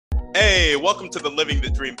Hey, welcome to the Living the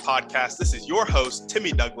Dream podcast. This is your host,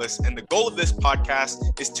 Timmy Douglas, and the goal of this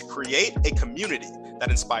podcast is to create a community that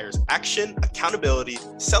inspires action, accountability,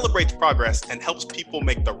 celebrates progress, and helps people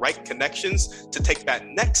make the right connections to take that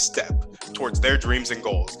next step towards their dreams and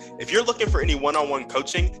goals. If you're looking for any one-on-one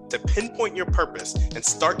coaching to pinpoint your purpose and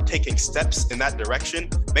start taking steps in that direction,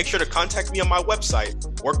 make sure to contact me on my website,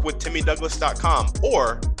 workwithtimmydouglas.com,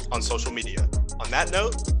 or on social media. On that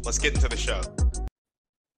note, let's get into the show.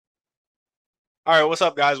 All right, what's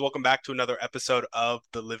up, guys? Welcome back to another episode of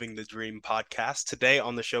the Living the Dream podcast. Today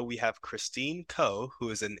on the show, we have Christine Koh, who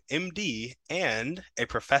is an MD and a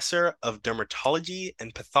professor of dermatology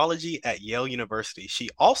and pathology at Yale University. She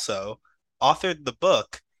also authored the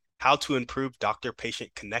book, How to Improve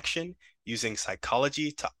Doctor-Patient Connection Using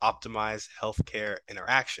Psychology to Optimize Healthcare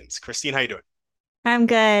Interactions. Christine, how you doing? I'm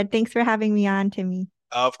good. Thanks for having me on, Timmy.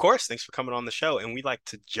 Of course, thanks for coming on the show. And we'd like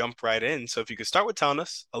to jump right in. So if you could start with telling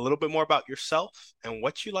us a little bit more about yourself and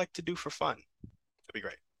what you like to do for fun, that'd be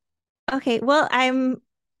great. Okay, well, I'm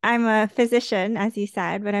a physician, as you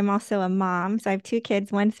said, but I'm also a mom. So I have two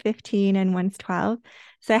kids, one's 15 and one's 12.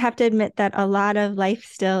 So I have to admit that a lot of life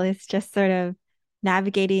still is just sort of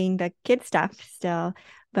navigating the kid stuff still.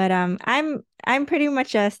 But I'm pretty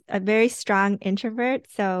much a very strong introvert.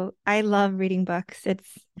 So I love reading books.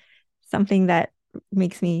 It's something that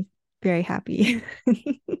makes me very happy.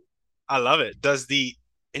 I love it. Does the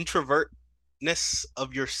introvertness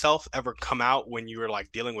of yourself ever come out when you were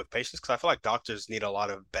like dealing with patients? Because I feel like doctors need a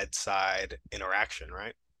lot of bedside interaction,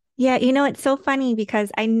 right? Yeah, it's so funny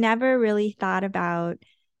because I never really thought about,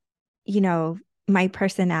 you know, my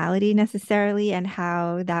personality necessarily and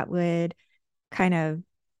how that would kind of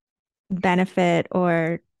benefit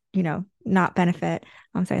or, not benefit.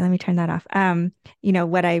 I'm sorry, let me turn that off.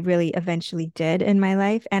 What I really eventually did in my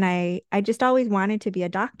life. And I just always wanted to be a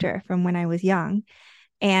doctor from when I was young.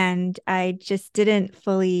 And I just didn't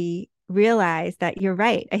fully realize that you're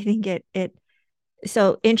right. I think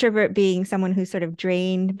so introvert being someone who's sort of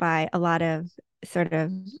drained by a lot of sort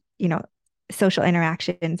of, you know, social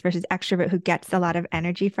interactions versus extrovert who gets a lot of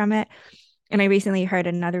energy from it. And I recently heard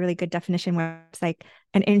another really good definition where it's like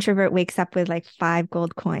an introvert wakes up with like 5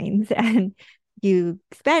 gold coins and you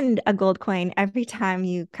spend a gold coin every time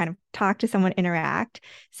you kind of talk to someone, interact.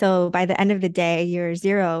 So by the end of the day, you're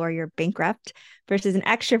zero or you're bankrupt versus an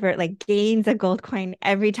extrovert like gains a gold coin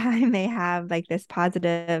every time they have like this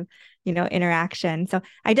positive, interaction. So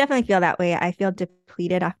I definitely feel that way. I feel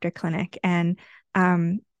depleted after clinic. And I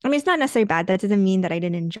mean, it's not necessarily bad. That doesn't mean that I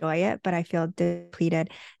didn't enjoy it, but I feel depleted.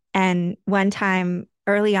 And one time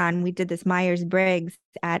early on, we did this Myers-Briggs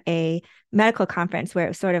at a medical conference where it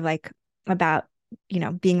was sort of like about,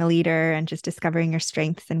 being a leader and just discovering your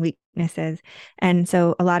strengths and weaknesses. And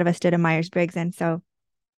so a lot of us did a Myers-Briggs. And so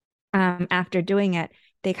after doing it,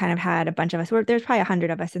 they kind of had a bunch of us. There's probably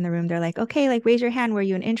 100 of us in the room. They're like, okay, like raise your hand. Were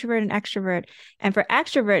you an introvert, an extrovert? And for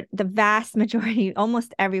extrovert, the vast majority,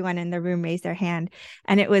 almost everyone in the room raised their hand.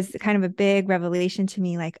 And it was kind of a big revelation to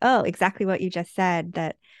me, like, oh, exactly what you just said,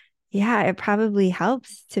 that yeah, it probably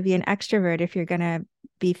helps to be an extrovert if you're going to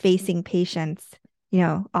be facing patients,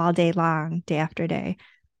 all day long, day after day.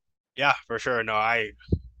 Yeah, for sure. No, I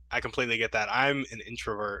completely get that. I'm an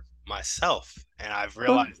introvert myself, and I've Cool.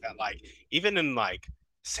 realized that like even in like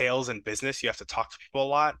sales and business, you have to talk to people a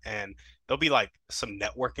lot, and there'll be like some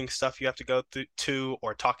networking stuff you have to go through to,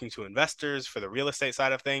 or talking to investors for the real estate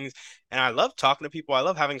side of things. And I love talking to people. I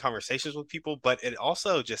love having conversations with people, but it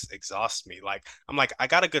also just exhausts me. Like I'm like, I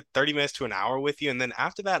got a good 30 minutes to an hour with you, and then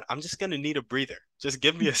after that, I'm just gonna need a breather. Just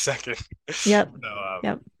give me a second. Yep. So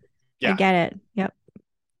Yep. I yeah, get it. Yep. Yeah.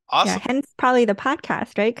 awesome. Hence probably the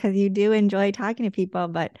podcast, right? Because you do enjoy talking to people,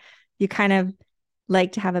 but you kind of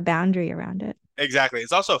like to have a boundary around it. Exactly.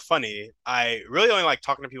 It's also funny. I really only like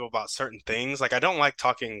talking to people about certain things. Like I don't like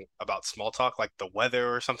talking about small talk, like the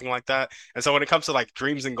weather or something like that. And so when it comes to like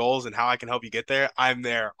dreams and goals and how I can help you get there, I'm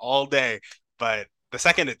there all day. But the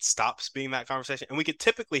second it stops being that conversation, and we could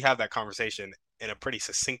typically have that conversation in a pretty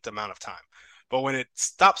succinct amount of time. But when it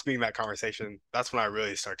stops being that conversation, that's when I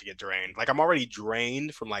really start to get drained. Like I'm already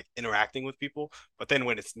drained from like interacting with people, but then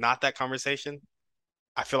when it's not that conversation,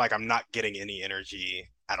 I feel like I'm not getting any energy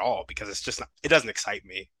at all because it's just not, it doesn't excite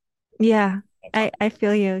me. Yeah. I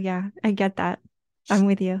feel you. Yeah. I get that. I'm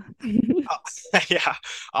with you. Oh, yeah,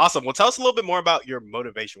 awesome. Well, tell us a little bit more about your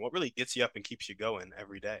motivation. What really gets you up and keeps you going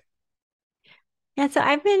every day? Yeah, so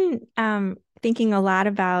I've been thinking a lot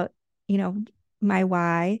about, my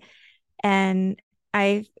why. And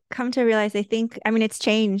I've come to realize, I mean, it's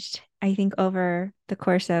changed, I think, over the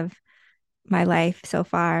course of my life so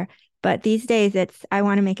far. But these days, I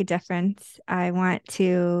want to make a difference. I want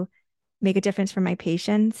to make a difference for my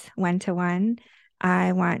patients one to one.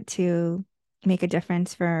 I want to make a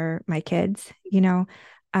difference for my kids,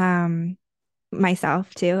 um,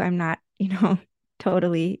 myself too. I'm not,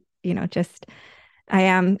 totally, just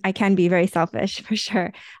I can be very selfish for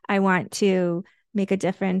sure. I want to make a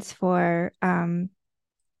difference for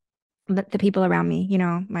the people around me,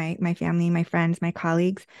 my family, my friends, my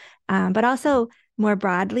colleagues. But also more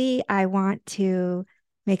broadly, I want to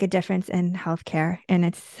make a difference in healthcare. And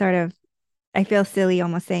it's sort of, I feel silly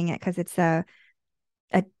almost saying it because it's a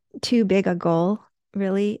too big a goal,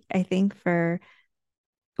 really, I think, for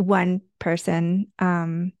one person.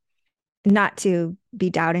 Not to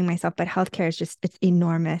be doubting myself, but healthcare is just, it's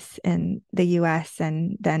enormous in the US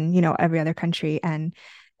and then, every other country. And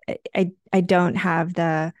I don't have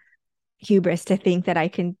the hubris to think that I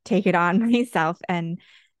can take it on myself and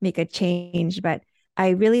make a change. But I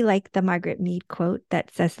really like the Margaret Mead quote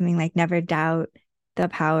that says something like, never doubt the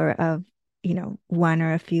power of, one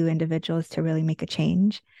or a few individuals to really make a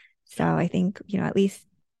change. So Yeah, I think, at least,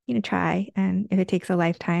 try. And if it takes a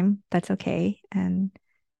lifetime, that's okay. And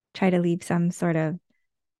try to leave some sort of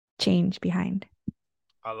change behind.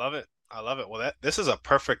 I love it. I love it. Well, this is a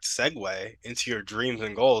perfect segue into your dreams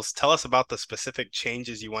and goals. Tell us about the specific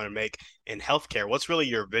changes you want to make in healthcare. What's really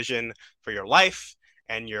your vision for your life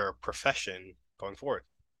and your profession going forward?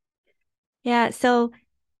 Yeah, so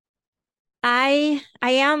I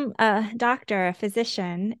am a doctor, a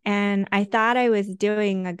physician, and I thought I was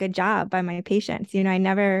doing a good job by my patients. I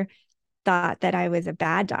never thought that I was a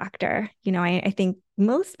bad doctor. I think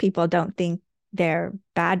most people don't think they're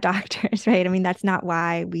bad doctors, right? I mean, it's not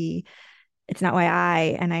why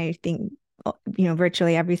and I think,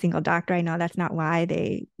 virtually every single doctor I know, that's not why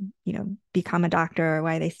they, become a doctor or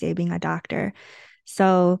why they stay being a doctor.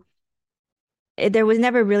 So there was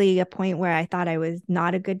never really a point where I thought I was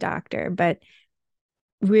not a good doctor, but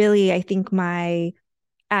really, I think my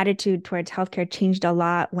attitude towards healthcare changed a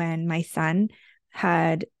lot when my son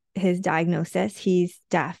had his diagnosis. He's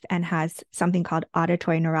deaf and has something called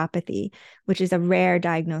auditory neuropathy, which is a rare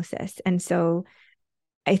diagnosis. And so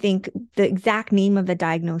I think the exact name of the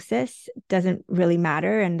diagnosis doesn't really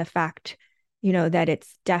matter. And the fact, that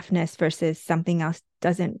it's deafness versus something else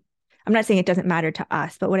doesn't, I'm not saying it doesn't matter to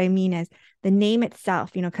us, but what I mean is the name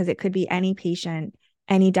itself, because it could be any patient,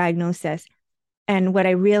 any diagnosis. And what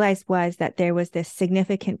I realized was that there was this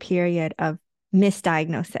significant period of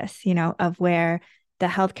misdiagnosis, of where the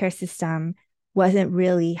healthcare system wasn't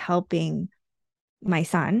really helping my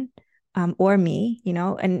son, or me,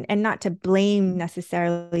 and not to blame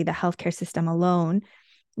necessarily the healthcare system alone,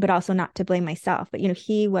 but also not to blame myself. But,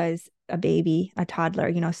 he was a baby, a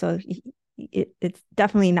toddler, so it's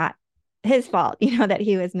definitely not his fault, that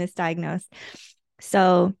he was misdiagnosed.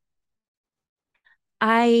 So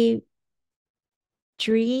I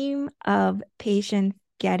dream of patients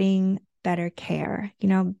getting better care,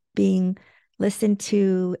 being listened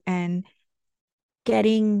to and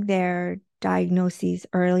getting their diagnoses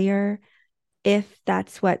earlier if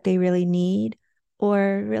that's what they really need,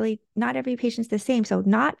 or really not every patient's the same. So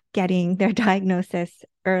not getting their diagnosis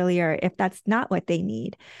earlier if that's not what they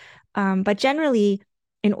need. But generally,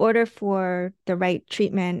 in order for the right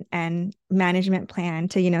treatment and management plan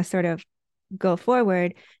to, sort of go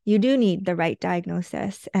forward, you do need the right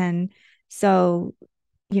diagnosis. And so,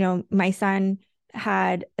 my son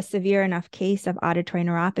had a severe enough case of auditory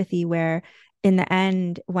neuropathy where in the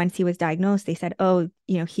end, once he was diagnosed, they said, oh,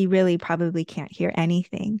 he really probably can't hear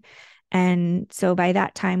anything. And so by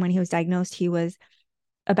that time, when he was diagnosed, he was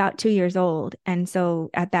about 2 years old. And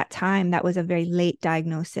so at that time, that was a very late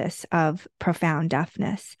diagnosis of profound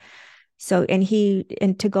deafness. So,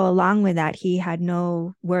 and to go along with that, he had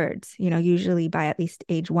no words. Usually by at least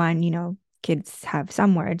age 1, kids have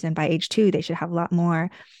some words, and by age 2, they should have a lot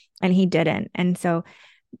more. And he didn't. And so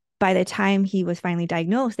by the time he was finally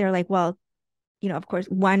diagnosed, they were like, well, of course,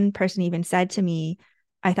 one person even said to me,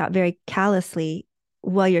 I thought very callously,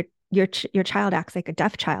 well, your child acts like a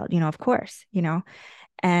deaf child, of course,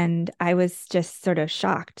 and I was just sort of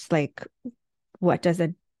shocked, like, what does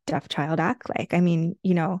a deaf child act like? I mean,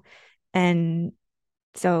 and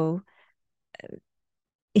so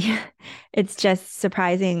yeah, it's just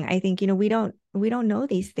surprising. I think, we don't know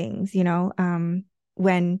these things,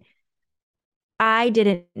 when I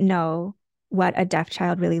didn't know what a deaf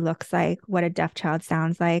child really looks like, what a deaf child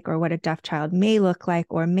sounds like, or what a deaf child may look like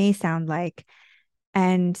or may sound like.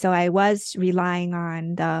 And so I was relying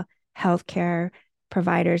on the healthcare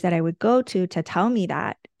providers that I would go to tell me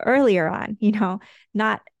that earlier on,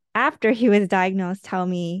 not after he was diagnosed, tell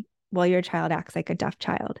me, well, your child acts like a deaf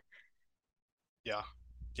child. Yeah.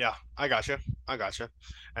 Yeah, I gotcha. I gotcha.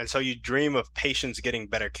 And so you dream of patients getting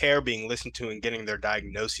better care, being listened to, and getting their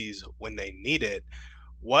diagnoses when they need it.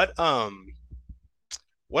 What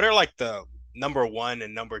what are like the number one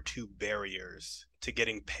and number two barriers to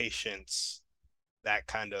getting patients that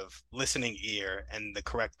kind of listening ear and the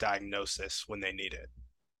correct diagnosis when they need it?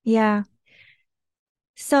 Yeah.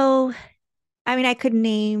 So, I mean, I could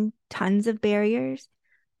name tons of barriers,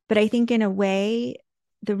 but I think in a way,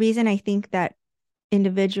 the reason I think that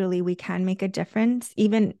individually we can make a difference,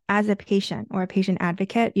 even as a patient or a patient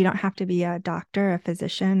advocate, you don't have to be a doctor, a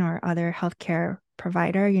physician, or other healthcare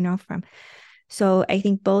provider, from. So I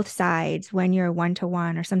think both sides, when you're one to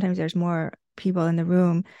one, or sometimes there's more people in the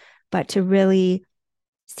room, but to really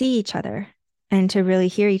see each other and to really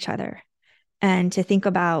hear each other and to think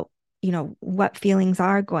about, what feelings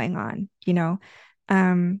are going on,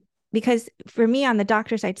 um, because for me on the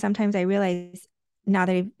doctor side, sometimes I realize now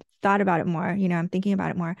that I've thought about it more, I'm thinking about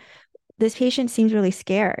it more, this patient seems really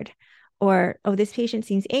scared, or, oh, this patient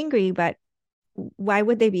seems angry, but why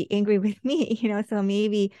would they be angry with me? So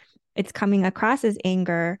maybe it's coming across as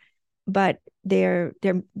anger, but they're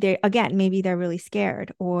again, maybe they're really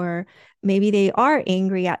scared, or maybe they are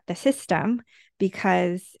angry at the system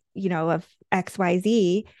because, of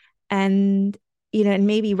XYZ, and and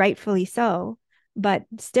maybe rightfully so, but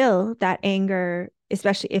still that anger,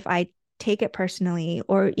 especially if I take it personally,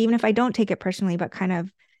 or even if I don't take it personally, but kind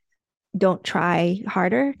of don't try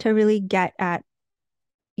harder to really get at,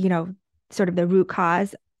 you know, sort of the root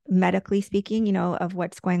cause, medically speaking, of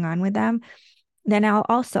what's going on with them, then I'll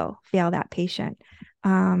also fail that patient.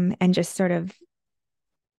 And just sort of,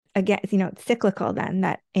 again, it's cyclical then,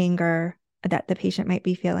 that anger that the patient might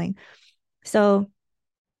be feeling. So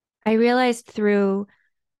I realized through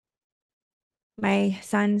my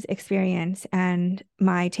son's experience and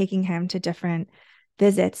my taking him to different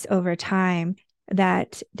visits over time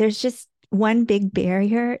that there's just one big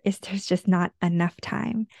barrier is there's just not enough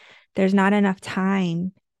time. There's not enough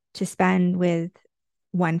time to spend with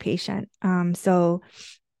one patient. So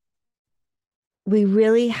we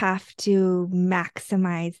really have to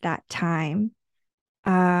maximize that time.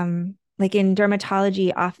 Like in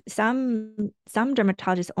dermatology, off some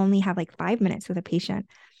dermatologists only have like 5 minutes with a patient.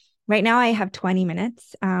 Right now I have 20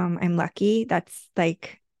 minutes. I'm lucky. That's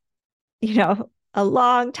like, a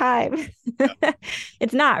long time. Yeah.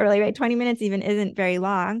 It's not really, right? 20 minutes even isn't very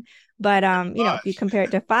long. But if you Gosh. compare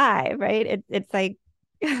it to 5, right? It's like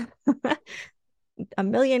a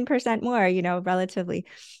million percent more, relatively.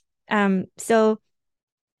 So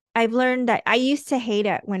I've learned that I used to hate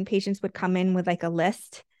it when patients would come in with like a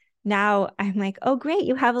list. Now I'm like, oh, great,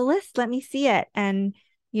 you have a list. Let me see it. And,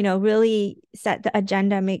 really set the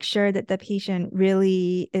agenda, make sure that the patient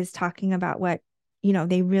really is talking about what,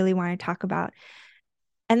 they really want to talk about.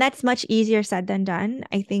 And that's much easier said than done.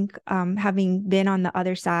 I think having been on the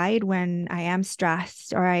other side when I am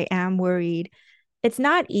stressed or I am worried, it's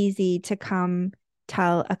not easy to come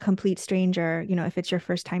tell a complete stranger, if it's your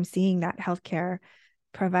first time seeing that healthcare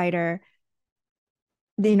provider,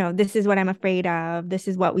 this is what I'm afraid of. This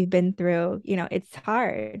is what we've been through. It's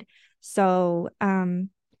hard. So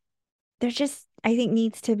there just, I think,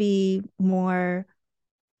 needs to be more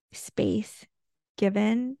space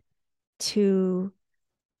given to,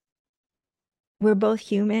 we're both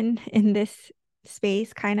human in this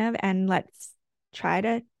space, kind of, and let's try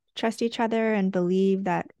to trust each other and believe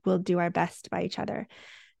that we'll do our best by each other.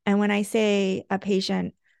 And when I say a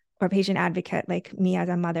patient or patient advocate, like me as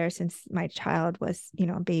a mother, since my child was,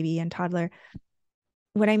 a baby and toddler,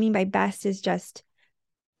 what I mean by best is just,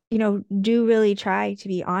 do really try to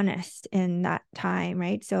be honest in that time,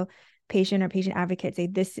 right? So patient or patient advocate say,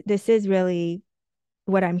 this is really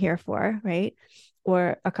what I'm here for, right?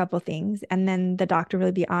 Or a couple things. And then the doctor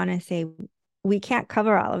really be honest, say, we can't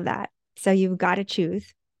cover all of that. So you've got to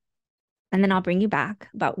choose. And then I'll bring you back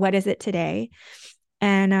about what is it today.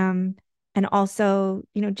 And also,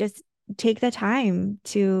 just take the time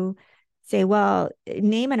to say, well,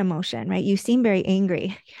 name an emotion, right? You seem very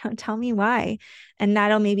angry. Tell me why. And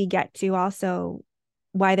that'll maybe get to also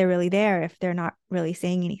why they're really there if they're not really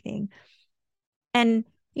saying anything. And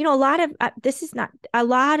a lot of this is not a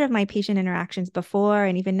lot of my patient interactions before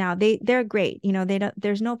and even now, they're great. They don't,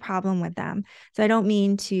 there's no problem with them. So I don't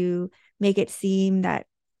mean to make it seem that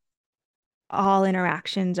all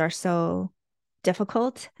interactions are so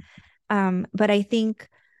difficult. But I think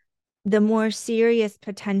the more serious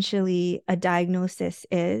potentially a diagnosis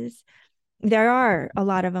is, there are a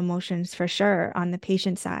lot of emotions for sure on the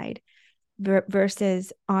patient side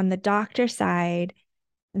versus on the doctor side.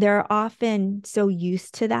 They're often so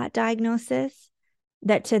used to that diagnosis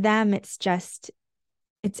that to them it's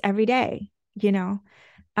every day, you know.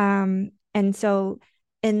 And so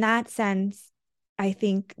in that sense, I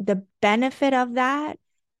think the benefit of that,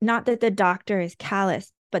 not that the doctor is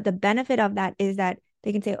callous, but the benefit of that is that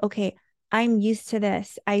they can say, okay, I'm used to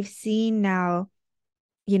this. I've seen now,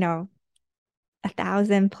 you know,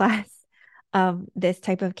 1,000 plus of this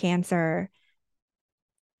type of cancer.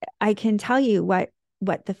 I can tell you what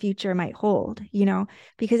the future might hold,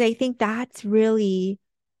 because I think that's really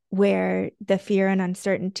where the fear and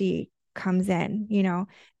uncertainty comes in.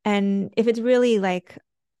 And if it's really like,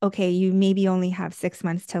 okay, you maybe only have 6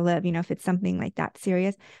 months to live, if it's something like that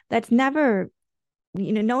serious, that's never,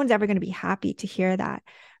 no one's ever going to be happy to hear that,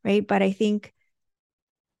 right? But I think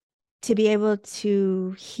to be able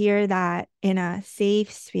to hear that in a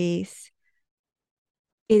safe space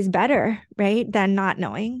is better, right, than not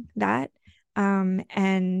knowing that.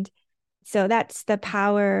 And so that's the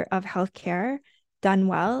power of healthcare done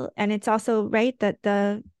well. And it's also right that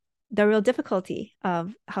the real difficulty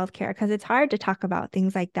of healthcare, because it's hard to talk about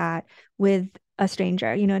things like that with a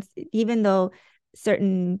stranger. It's even though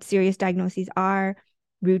certain serious diagnoses are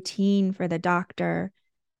routine for the doctor,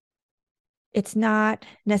 it's not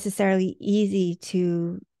necessarily easy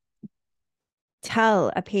to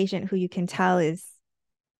tell a patient who you can tell is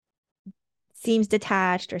seems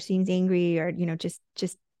detached or seems angry or just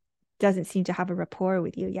doesn't seem to have a rapport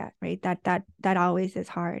with you yet, right? That always is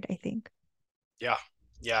hard, I think. Yeah.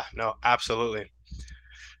 Yeah, no, absolutely.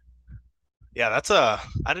 Yeah,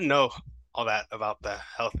 I didn't know all that about the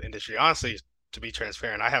health industry. Honestly, to be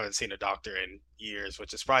transparent, I haven't seen a doctor in years,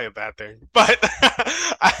 which is probably a bad thing. But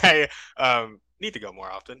I need to go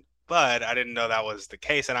more often. But I didn't know that was the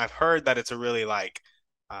case. And I've heard that it's a really like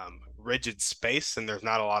rigid space and there's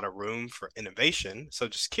not a lot of room for innovation. So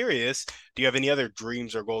just curious, do you have any other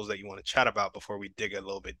dreams or goals that you want to chat about before we dig a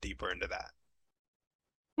little bit deeper into that?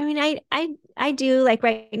 I mean, I do, like,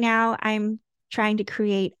 right now I'm trying to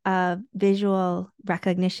create a visual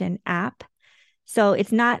recognition app. So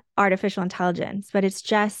it's not artificial intelligence, but it's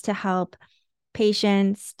just to help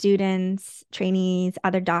patients, students, trainees,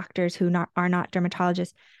 other doctors who are not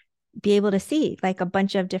dermatologists be able to see like a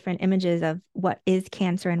bunch of different images of what is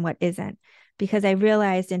cancer and what isn't. Because I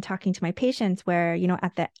realized in talking to my patients where,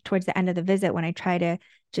 at the towards the end of the visit, when I try to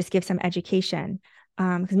just give some education,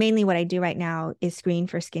 because mainly what I do right now is screen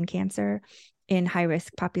for skin cancer in high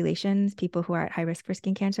risk populations, people who are at high risk for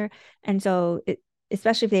skin cancer. And so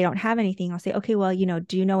especially if they don't have anything, I'll say, okay, well,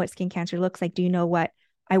 do you know what skin cancer looks like? Do you know what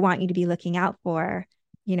I want you to be looking out for?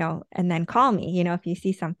 And then call me, if you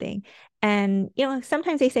see something. And,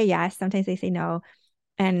 sometimes they say yes, sometimes they say no.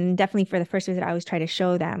 And definitely for the first visit, I always try to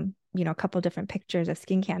show them, a couple different pictures of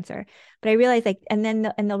skin cancer. But I realize like, and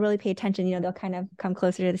then they'll really pay attention, they'll kind of come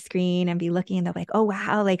closer to the screen and be looking and they're like, oh,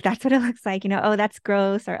 wow, like that's what it looks like, oh, that's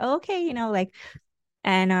gross, or oh, okay, like,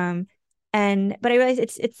 and, but I realize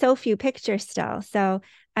it's so few pictures still. So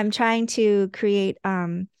I'm trying to create,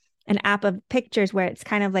 an app of pictures where it's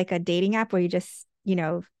kind of like a dating app where you just,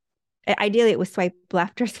 ideally it was swipe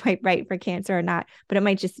left or swipe right for cancer or not, but it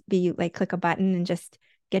might just be like click a button and just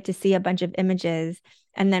get to see a bunch of images.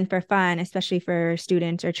 And then for fun, especially for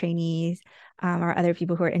students or trainees, or other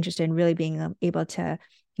people who are interested in really being able to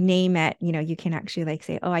name it, you can actually like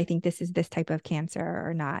say, oh, I think this is this type of cancer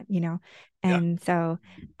or not. Yeah. And so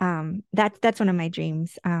that's one of my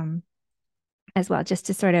dreams, as well, just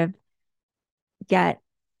to sort of get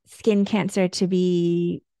skin cancer to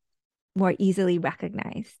be more easily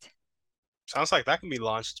recognized. Sounds like that can be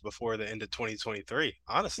launched before the end of 2023.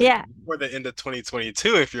 Honestly, Yeah. before the end of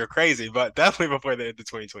 2022 if you're crazy, but definitely before the end of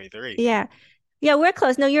 2023. Yeah. Yeah, we're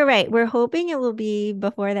close. No, you're right. We're hoping it will be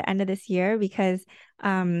before the end of this year because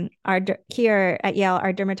here at Yale,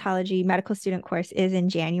 our dermatology medical student course is in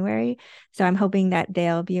January. So I'm hoping that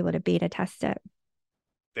they'll be able to beta test it.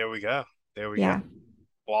 There we go. There we go. Yeah.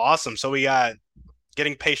 Well, awesome. So we got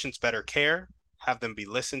getting patients better care, have them be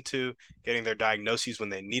listened to, getting their diagnoses when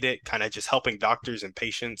they need it, kind of just helping doctors and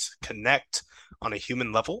patients connect on a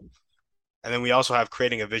human level. And then we also have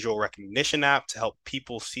creating a visual recognition app to help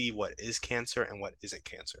people see what is cancer and what isn't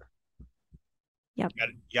cancer. Yep. You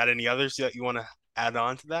got any others that you want to add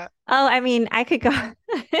on to that? Oh, I mean, I could go.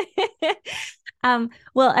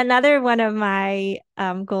 Well, another one of my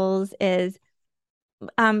goals is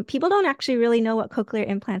people don't actually really know what cochlear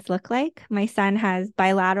implants look like. My son has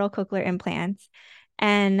bilateral cochlear implants.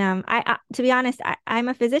 And to be honest, I'm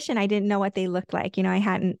a physician. I didn't know what they looked like. I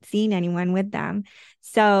hadn't seen anyone with them.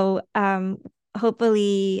 So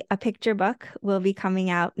hopefully a picture book will be coming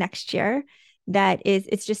out next year.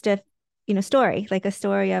 It's just a, story, like a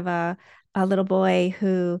story of a little boy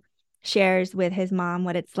who shares with his mom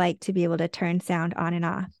what it's like to be able to turn sound on and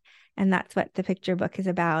off. And that's what the picture book is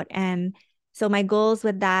about. And So my goals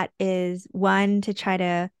with that is one, to try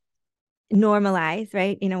to normalize,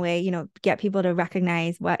 right? In a way, get people to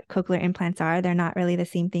recognize what cochlear implants are. They're not really the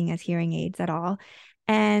same thing as hearing aids at all.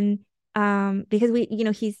 And because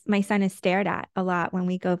my son is stared at a lot when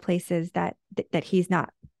we go places that he's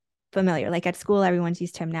not familiar. Like at school, everyone's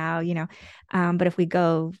used to him now, but if we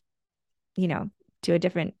go, you know, to a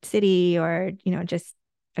different city or, just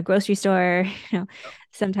a grocery store,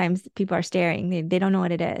 sometimes people are staring. They don't know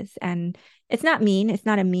what it is. And it's not mean. It's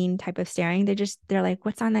not a mean type of staring. They're like,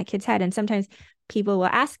 what's on that kid's head? And sometimes people will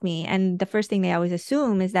ask me, and the first thing they always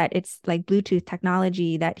assume is that it's like Bluetooth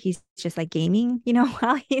technology, that he's just like gaming,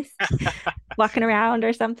 while he's walking around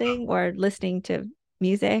or something, or listening to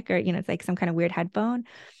music, or, it's like some kind of weird headphone.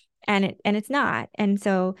 And it's not. And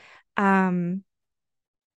so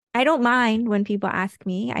I don't mind when people ask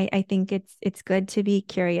me. I think it's good to be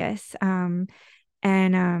curious. And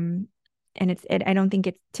I don't think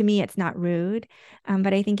it's, to me, it's not rude.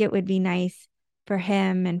 But I think it would be nice for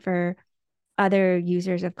him and for other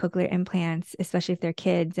users of cochlear implants, especially if they're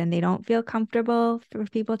kids and they don't feel comfortable for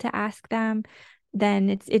people to ask them, then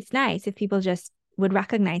it's nice if people just would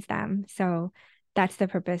recognize them. So that's the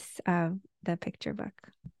purpose of the picture book.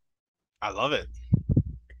 I love it.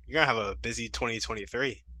 You're gonna have a busy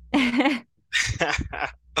 2023.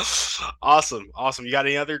 Awesome, awesome. You got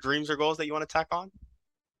any other dreams or goals that you want to tack on?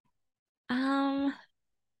 um,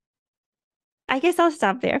 I guess I'll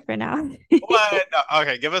stop there for now. What? No,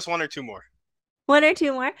 okay, give us one or two more. One or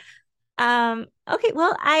two more. Okay,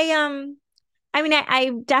 well, I mean,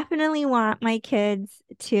 I definitely want my kids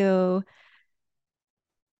to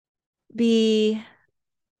be,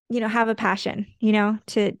 have a passion,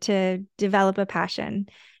 to develop a passion.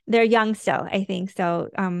 They're young still, I think. So,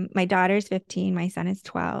 my daughter's 15, my son is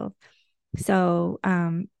 12. So,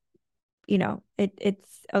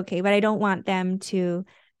 it's okay, but I don't want them to,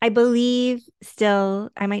 I believe still,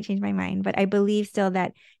 I might change my mind, but I believe still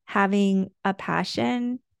that having a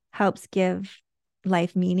passion helps give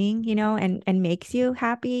life meaning, and makes you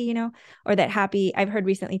happy, or that happy, I've heard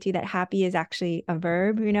recently too that happy is actually a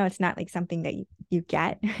verb, it's not like something that you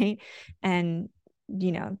get, right? And,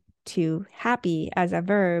 to happy as a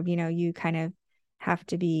verb, you kind of have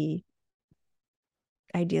to be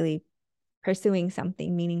ideally pursuing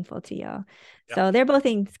something meaningful to you. Yeah, So they're both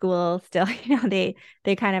in school still, they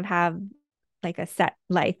kind of have like a set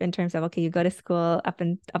life in terms of, okay, you go to school up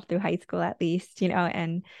through high school at least,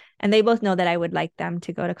 and they both know that I would like them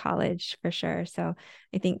to go to college for sure. So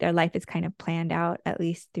I think their life is kind of planned out at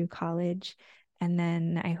least through college. And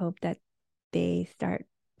then I hope that they start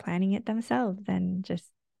planning it themselves and just,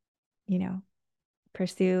 you know,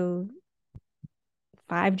 pursue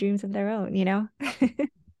five dreams of their own. yeah,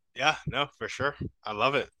 yeah. No, for sure. I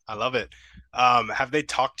love it. I love it. Have they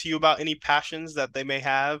talked to you about any passions that they may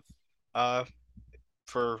have, uh,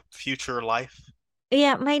 for future life?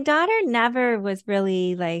 Yeah, my daughter never was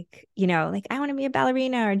really like, like I want to be a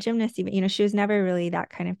ballerina or a gymnast, even, she was never really that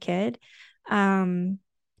kind of kid. Um,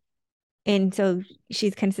 and so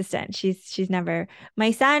she's consistent. She's never,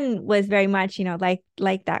 my son was very much, like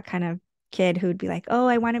that kind of kid who'd be like, oh,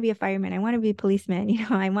 I want to be a fireman, I want to be a policeman,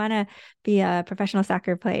 I want to be a professional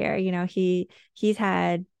soccer player. He's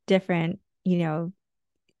had different,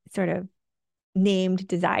 sort of named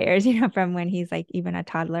desires, from when he's like even a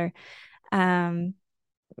toddler. Um,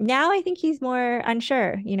 Now I think he's more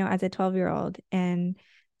unsure, as a 12-year-old. And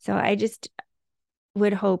so I just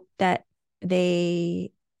would hope that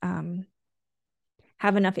they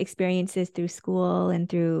have enough experiences through school and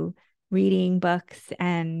through reading books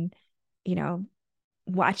and, you know,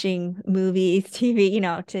 watching movies, TV,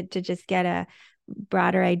 to just get a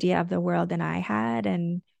broader idea of the world than I had,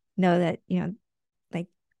 and know that, like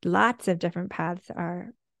lots of different paths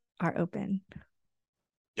are open.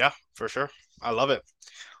 Yeah, for sure. I love it.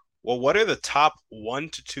 Well, what are the top one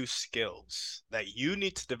to two skills that you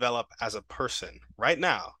need to develop as a person right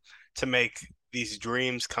now to make these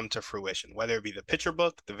dreams come to fruition, whether it be the picture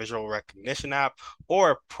book, the visual recognition app,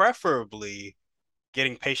 or preferably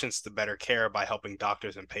getting patients to better care by helping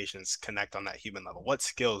doctors and patients connect on that human level? What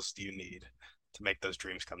skills do you need to make those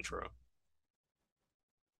dreams come true?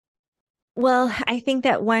 Well, I think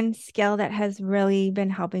that one skill that has really been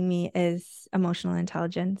helping me is emotional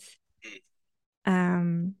intelligence.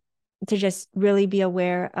 Um, to just really be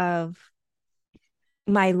aware of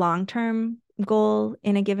my long-term goal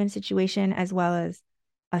in a given situation as well as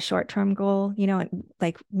a short-term goal.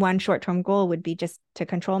 Like one short-term goal would be just to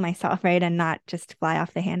control myself, right? And not just fly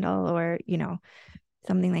off the handle or,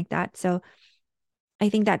 something like that. So I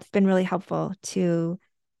think that's been really helpful to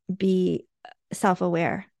be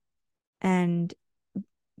self-aware, and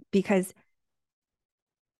because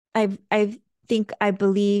I think I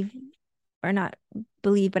believe, or not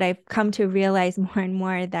believe, but I've come to realize more and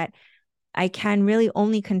more that I can really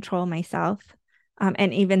only control myself.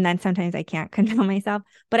 And even then, sometimes I can't control myself,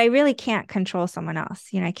 but I really can't control someone else.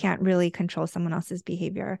 I can't really control someone else's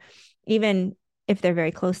behavior, even if they're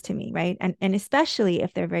very close to me, right? And especially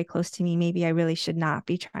if they're very close to me, maybe I really should not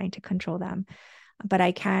be trying to control them. But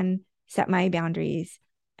I can set my boundaries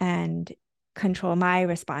and control my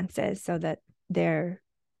responses so that they're,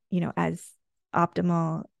 as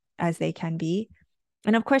optimal as they can be.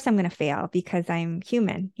 And of course, I'm going to fail because I'm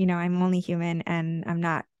human. I'm only human and I'm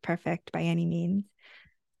not perfect by any means.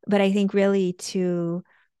 But I think really to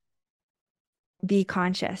be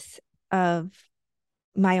conscious of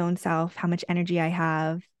my own self, how much energy I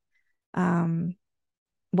have, um,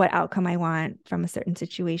 what outcome I want from a certain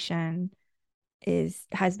situation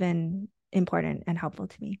has been important and helpful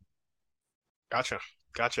to me. Gotcha.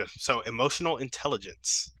 Gotcha. So emotional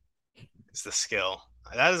intelligence is the skill.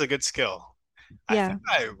 That is a good skill. I Yeah. think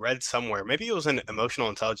I read somewhere, maybe it was in Emotional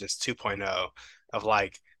Intelligence 2.0, of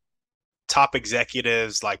like top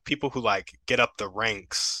executives, like people who like get up the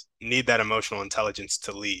ranks, need that emotional intelligence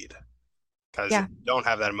to lead. Because if Yeah. you don't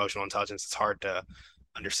have that emotional intelligence, it's hard to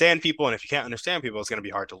understand people. And if you can't understand people, it's going to be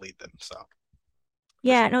hard to lead them. So, for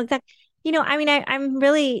Yeah. No, exactly. I mean, I'm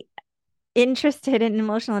really interested in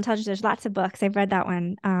emotional intelligence. There's lots of books. I've read that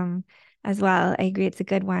one as well. I agree. It's a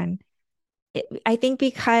good one. I think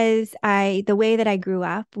because the way that I grew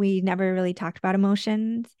up, we never really talked about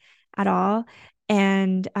emotions at all.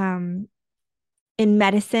 And in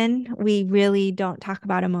medicine, we really don't talk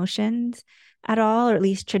about emotions at all, or at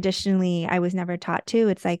least traditionally, I was never taught to.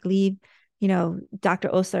 It's like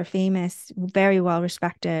Dr. Osler, famous, very well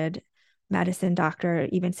respected medicine doctor,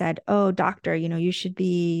 even said, "Oh, doctor, you should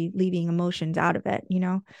be leaving emotions out of it."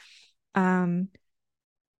 Um,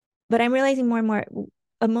 but I'm realizing more and more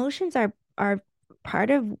emotions are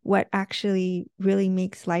part of what actually really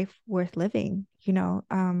makes life worth living.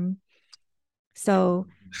 So,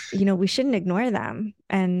 we shouldn't ignore them.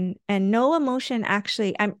 And no emotion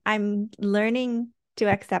actually, I'm learning to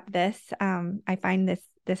accept this. I find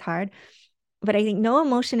this hard, but I think no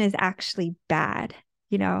emotion is actually bad,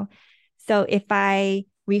 you know. So if I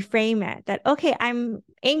reframe it that, okay, I'm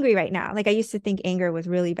angry right now. Like I used to think anger was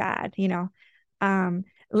really bad.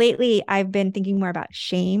 Lately I've been thinking more about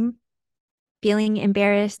shame, feeling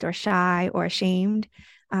embarrassed or shy or ashamed.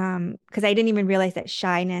 Because I didn't even realize that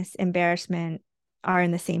shyness, embarrassment are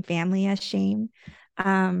in the same family as shame.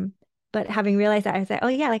 Um, but having realized that, I was like, oh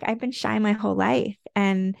yeah, like I've been shy my whole life.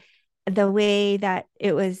 And the way that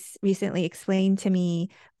it was recently explained to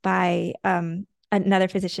me by another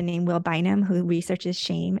physician named Will Bynum, who researches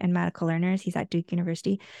shame and medical learners. He's at Duke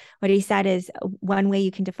University. What he said is one way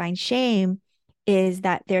you can define shame is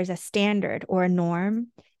that there's a standard or a norm.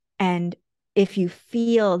 And if you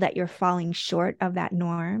feel that you're falling short of that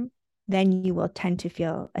norm, then you will tend to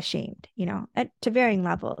feel ashamed, to varying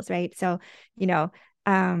levels, right? So, you know,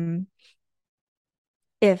 um,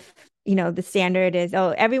 if the standard is, oh,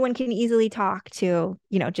 everyone can easily talk to,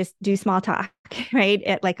 just do small talk, right,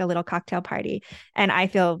 at like a little cocktail party, and I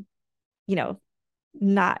feel, you know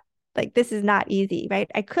not like this is not easy, right?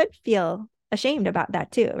 I could feel ashamed about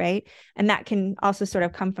that too, right? And that can also sort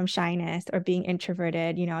of come from shyness or being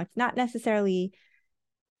introverted. It's not necessarily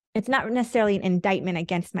an indictment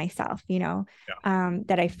against myself, yeah.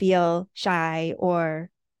 that I feel shy or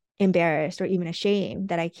embarrassed or even ashamed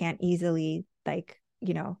that I can't easily, like,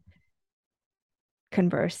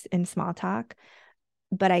 converse in small talk,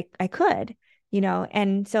 but I could,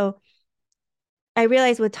 and so I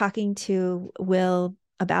realized with talking to Will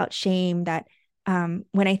about shame that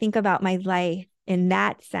when I think about my life in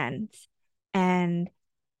that sense and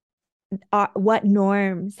what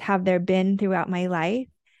norms have there been throughout my life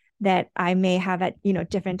that I may have at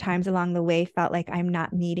different times along the way felt like I'm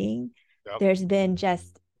not meeting. Yep. There's been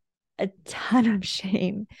just a ton of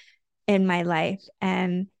shame in my life,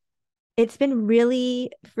 and it's been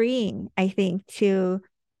really freeing, I think, to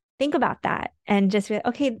think about that and just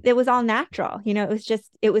okay, it was all natural. It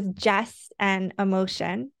was just an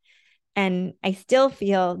emotion, and I still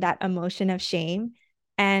feel that emotion of shame.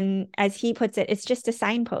 And as he puts it, it's just a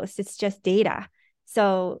signpost, it's just data.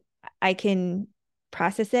 So I can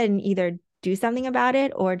process it and either do something about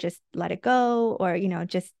it or just let it go, or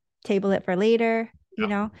just table it for later.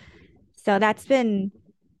 Yeah. So that's been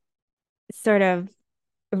sort of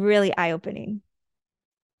really eye-opening.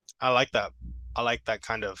 I like that. I like that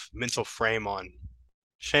kind of mental frame on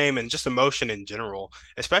shame and just emotion in general,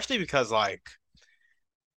 especially because like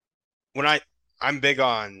when I'm big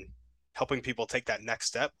on helping people take that next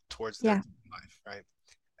step towards their Yeah. life, right?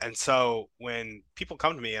 And so when people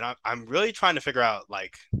come to me and I'm really trying to figure out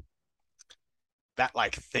like that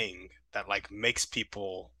like thing that like makes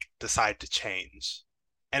people decide to change.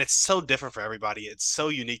 And it's so different for everybody. It's so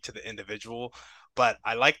unique to the individual. But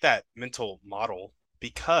I like that mental model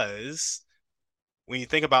because when you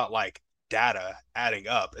think about like data adding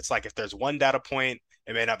up, it's like if there's one data point,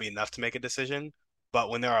 it may not be enough to make a decision. But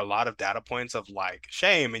when there are a lot of data points of like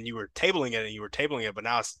shame and you were tabling it and you were tabling it, but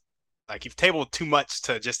now it's like you've tabled too much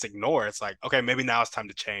to just ignore, it's like, okay, maybe now it's time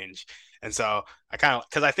to change. And so I kind of,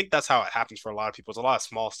 because I think that's how it happens for a lot of people. It's a lot of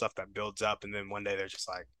small stuff that builds up. And then one day they're just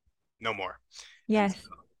like, no more. And so Yes.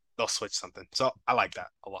 they'll switch something. So I like that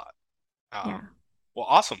a lot. Yeah. Well,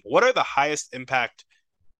 awesome. What are the highest impact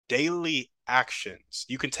daily actions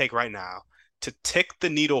you can take right now to tick the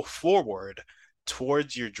needle forward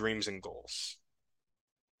towards your dreams and goals?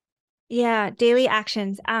 Yeah, daily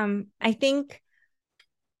actions. I think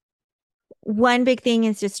one big thing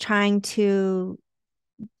is just trying to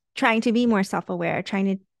be more self-aware,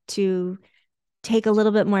 trying to take a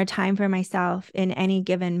little bit more time for myself in any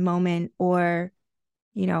given moment or,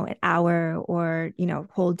 an hour or,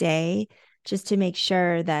 whole day, just to make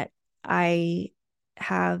sure that I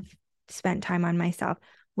have spent time on myself,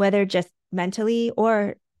 whether just mentally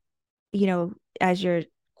or, as your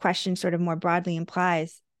question sort of more broadly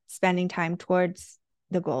implies, spending time towards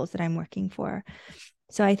the goals that I'm working for.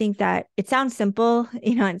 So I think that it sounds simple,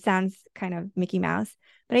 it sounds kind of Mickey Mouse,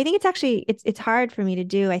 but I think it's hard for me to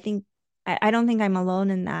do. I don't think I'm alone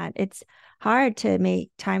in that. It's hard to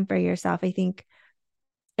make time for yourself. I think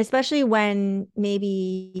especially when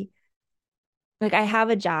maybe like I have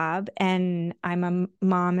a job and I'm a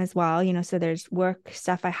mom as well, so there's work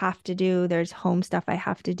stuff I have to do, there's home stuff I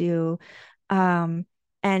have to do.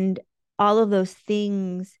 And all of those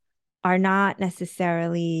things are not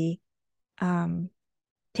necessarily um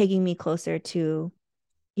taking me closer to,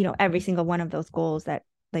 every single one of those goals that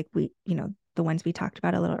like the ones we talked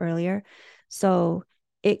about a little earlier. So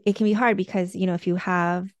it can be hard because, if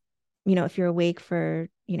you're awake for,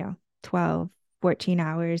 12, 14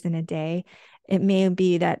 hours in a day, it may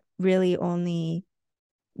be that really only,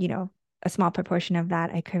 you know, a small proportion of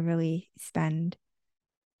that I could really spend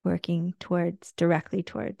working directly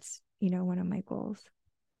towards, one of my goals.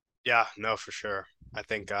 Yeah, no, for sure. I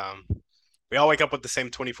think we all wake up with the same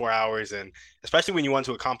 24 hours, and especially when you want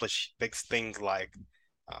to accomplish big things like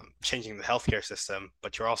changing the healthcare system,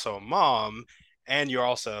 but you're also a mom and you're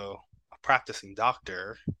also a practicing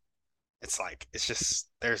doctor. It's like it's just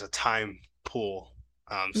there's a time pool.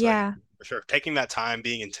 So yeah, Yeah. for sure, taking that time,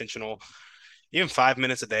 being intentional, even 5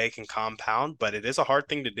 minutes a day can compound, but it is a hard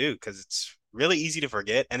thing to do because it's really easy to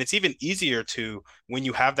forget, and it's even easier to when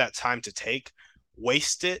you have that time to take,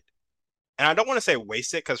 waste it. And I don't want to say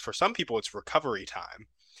waste it because for some people it's recovery time,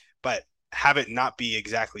 but have it not be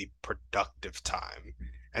exactly productive time.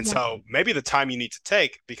 And Yeah. so maybe the time you need to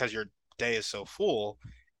take because your day is so full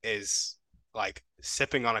is like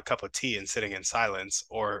sipping on a cup of tea and sitting in silence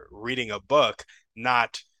or reading a book,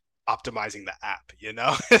 not optimizing the app, you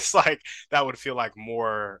know? It's like that would feel like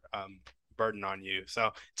more burden on you.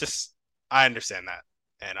 So just, I understand that.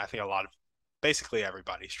 And I think a lot of basically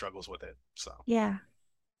everybody struggles with it. So Yeah.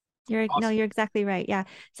 You're no, awesome. you're exactly right. Yeah.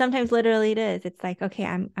 Sometimes literally it is. It's like, okay,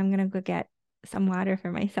 I'm gonna go get some water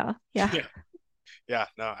for myself. Yeah. Yeah. Yeah.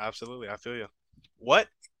 No, absolutely. I feel you. What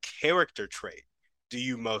character trait do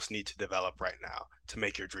you most need to develop right now to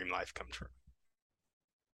make your dream life come true?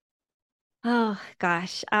 Oh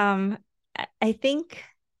gosh. I think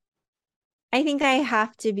I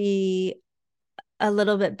have to be a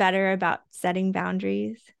little bit better about setting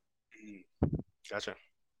boundaries. Mm, gotcha.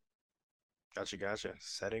 Gotcha. Gotcha.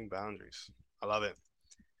 Setting boundaries. I love it.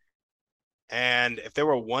 And if there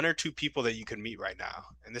were one or two people that you could meet right now,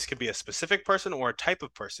 and this could be a specific person or a type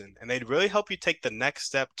of person, and they'd really help you take the next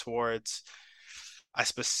step towards, I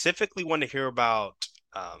specifically want to hear about,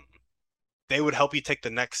 they would help you take the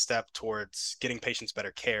next step towards getting patients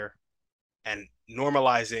better care and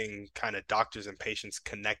normalizing kind of doctors and patients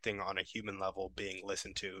connecting on a human level, being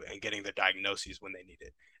listened to and getting the diagnoses when they need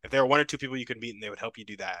it. If there were one or two people you could meet and they would help you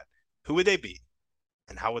do that, who would they be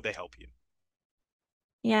and how would they help you?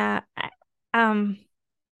 Yeah. Um,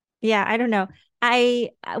 yeah, I don't know.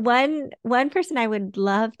 One person I would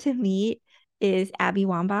love to meet is Abby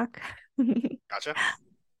Wambach. Gotcha.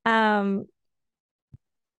 Um,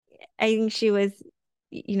 I think she was,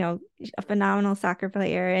 a phenomenal soccer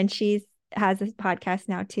player, and she's has a podcast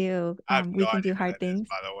now too. I have We no can idea do who hard that is, things.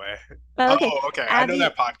 by the way. Well, okay, Oh, okay. I know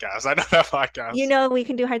that Abby, podcast. I know that podcast. we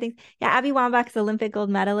can do hard things. Yeah, Abby Wambach's Olympic gold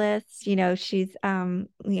medalist. She's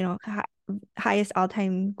highest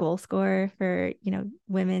all-time goal scorer for,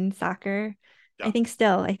 women's soccer. Yeah.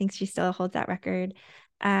 I think she still holds that record.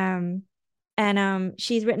 Um, and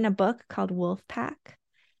she's written a book called Wolf Pack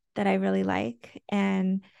that I really like.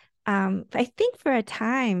 And I think for a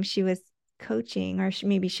time she was coaching, or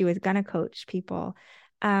maybe she was gonna coach people.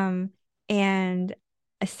 And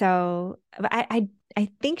so I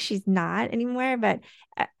think she's not anymore. But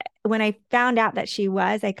uh, when I found out that she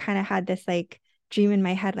was, I kind of had this like dream in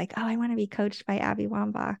my head, like, oh, I want to be coached by Abby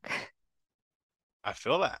Wambach. I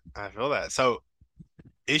feel that. I feel that. So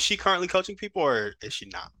is she currently coaching people or is she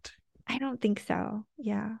not? I don't think so.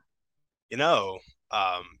 Yeah. You know,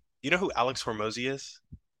 you know who Alex Hormozy is?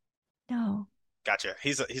 No. Gotcha.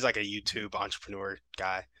 He's like a YouTube entrepreneur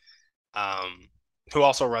guy, um, who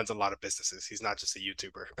also runs a lot of businesses. He's not just a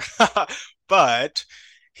YouTuber, but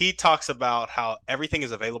he talks about how everything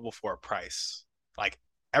is available for a price. Like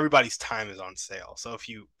everybody's time is on sale. So if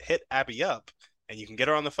you hit Abby up and you can get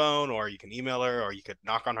her on the phone, or you can email her, or you could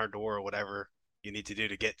knock on her door, or whatever you need to do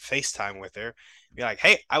to get FaceTime with her, be like,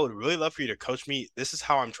 hey, I would really love for you to coach me. This is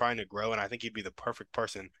how I'm trying to grow, and I think you'd be the perfect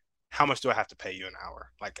person. How much do I have to pay you an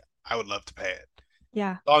hour? Like, I would love to pay it.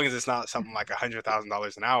 Yeah. As long as it's not something like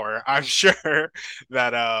 $100,000 an hour, I'm sure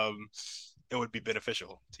that it would be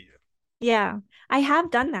beneficial to you. Yeah. I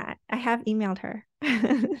have done that. I have emailed her.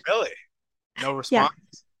 Really? No Yeah.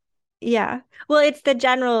 response? Yeah. Well, it's the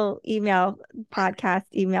general email, podcast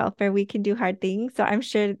email for We Can Do Hard Things. So I'm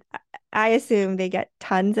sure, I assume they get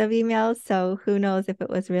tons of emails. So who knows if it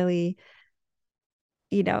was really,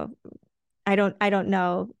 you know, I don't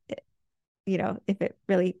know, if it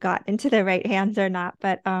really got into the right hands or not.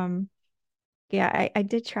 But yeah, I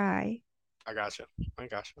did try. I gotcha. I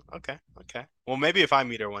gotcha. Okay. Okay. Well, maybe if I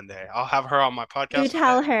meet her one day, I'll have her on my You podcast one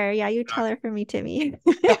tell her. Yeah, you tell her for me, Timmy.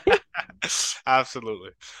 day.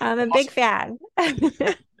 Absolutely. I'm a Well, big awesome. fan.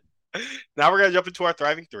 Now we're gonna jump into our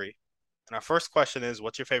thriving three. And our first question is,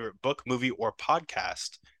 what's your favorite book, movie, or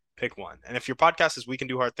podcast? Pick one. And if your podcast is We Can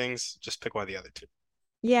Do Hard Things, just pick one of the other two.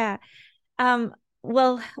 Yeah. Um,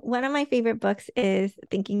 well, one of my favorite books is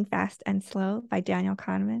Thinking Fast and Slow by Daniel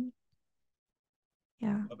Kahneman.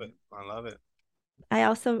 Yeah. Love it. I love it.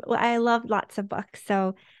 I love lots of books.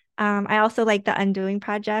 So I also like The Undoing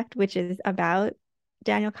Project, which is about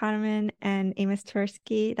Daniel Kahneman and Amos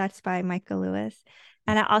Tversky. That's by Michael Lewis.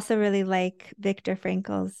 And I also really like Viktor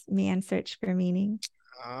Frankl's Man's Search for Meaning.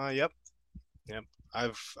 Yep. Yep.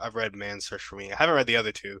 I've read Man's Search for Me. I haven't read the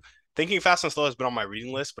other two. Thinking Fast and Slow has been on my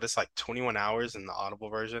reading list, but it's like 21 hours in the Audible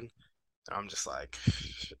version. And I'm just like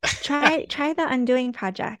Try The Undoing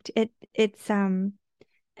Project. It's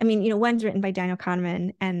I mean, one's written by Daniel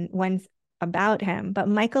Kahneman and one's about him, but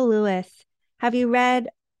Michael Lewis, have you read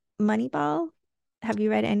Moneyball? Have you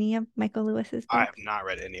read any of Michael Lewis's I have books? not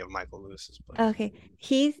read any of Michael Lewis's books. Okay.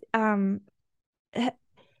 He's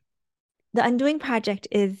The Undoing Project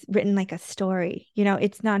is written like a story.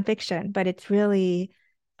 It's nonfiction, but it's really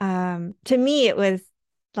to me it was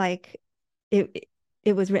like it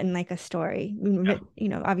it was written like a story.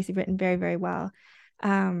 Yeah, Obviously written very, very well.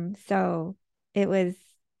 So it was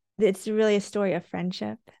it's really a story of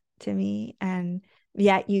friendship to me. And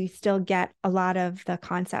yet you still get a lot of the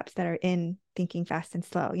concepts that are in Thinking Fast and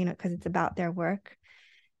Slow, because it's about their work.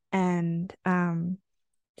 And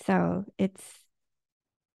so it's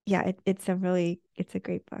a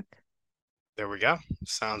great book. there we go.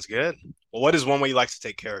 Sounds good. Well, what is one way you like to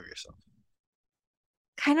take care of yourself?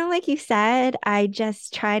 Kind of like you said, I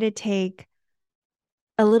just try to take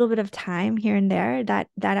a little bit of time here and there. That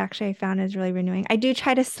actually I found is really renewing. I do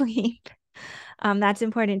try to sleep. That's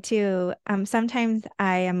important too. Sometimes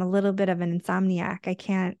I am a little bit of an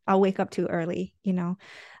insomniac. I'll wake up too early.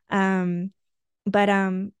 Um, but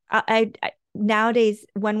I nowadays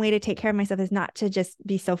one way to take care of myself is not to just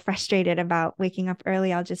be so frustrated about waking up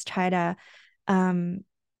early. I'll just try to um,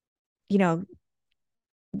 you know,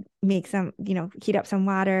 make some, heat up some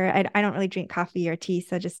water. I don't really drink coffee or tea,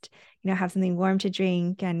 so just, have something warm to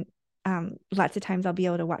drink. And lots of times I'll be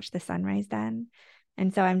able to watch the sunrise then.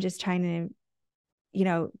 And so I'm just trying to, you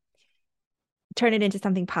know, turn it into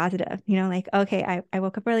something positive, like, okay, I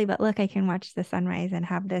woke up early, but look, I can watch the sunrise and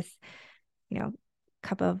have this, you know,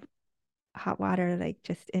 cup of hot water, like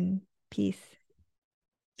just in peace.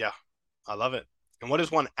 Yeah, I love it. And what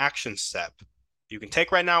is one action step you can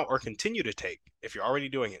take right now or continue to take if you're already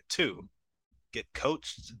doing it to get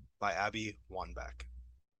coached by Abby Wambach?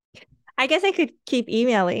 I guess I could keep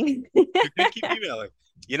emailing. You could keep emailing.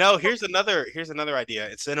 Here's another idea.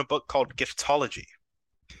 It's in a book called Giftology.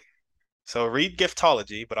 So read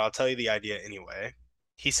Giftology, but I'll tell you the idea anyway.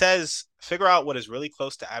 He says, figure out what is really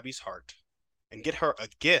close to Abby's heart and get her a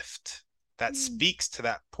gift that speaks to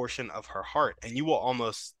that portion of her heart, and you will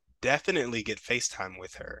almost definitely get FaceTime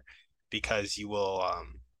with her. because you will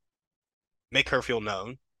make her feel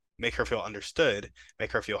known, make her feel understood,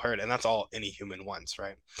 make her feel heard, and that's all any human wants,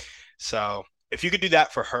 right? So if you could do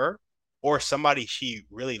that for her or somebody she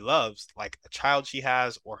really loves, like a child she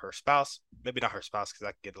has or her spouse, maybe not her spouse because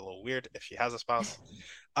that could get a little weird if she has a spouse.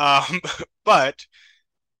 Um, but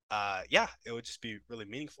yeah, it would just be really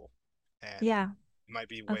meaningful, and Yeah. it might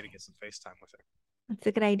be a way to Okay. get some FaceTime with her That's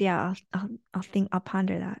a good idea. I'll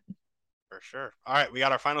ponder that. for sure. All right, we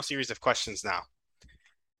got our final series of questions now.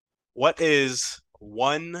 What is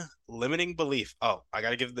one limiting belief? Oh, I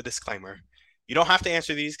got to give the disclaimer. You don't have to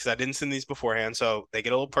answer these because I didn't send these beforehand, so they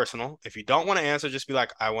get a little personal. If you don't want to answer, just be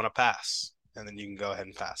like, I want to pass, and then you can go ahead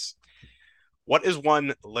and pass. What is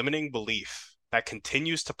one limiting belief that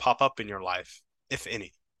continues to pop up in your life, if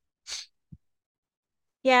any?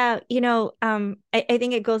 Yeah, I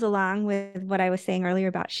think it goes along with what I was saying earlier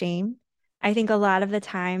about shame. I think a lot of the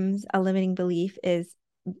times a limiting belief is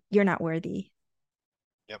you're not worthy.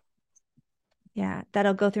 Yep. Yeah,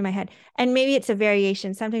 that'll go through my head. And maybe it's a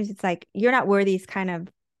variation. Sometimes it's like you're not worthy is kind of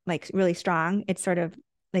like really strong. It's sort of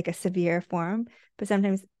like a severe form. But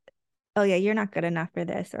sometimes, oh yeah, you're not good enough for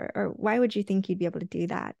this, or why would you think you'd be able to do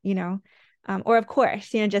that? Or of course,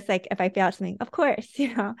 just like if I fail at something, of course,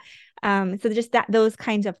 So just those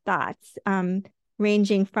kinds of thoughts,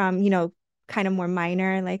 ranging from, kind of more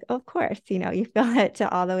minor, like, oh, of course, you feel it to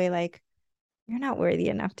all the way like you're not worthy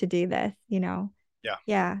enough to do this. Yeah.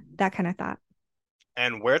 Yeah, that kind of thought.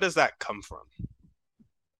 And where does that come from?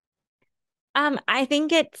 I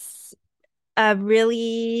think it's a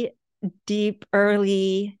really deep,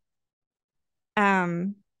 early,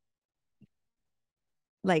 um,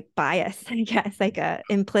 like bias, I guess, like a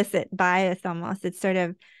implicit bias almost. It's sort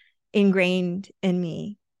of ingrained in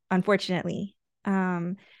me, unfortunately.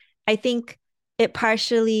 I think it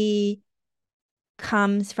partially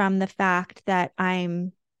comes from the fact that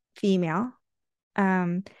I'm female.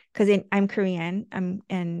 Because I'm Korean, I'm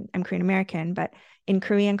Korean American, but in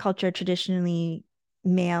Korean culture, traditionally,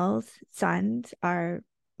 males, sons are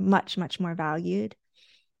much, much more valued.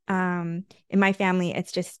 In my family,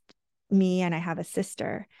 it's just me and I have a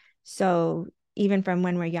sister. So even from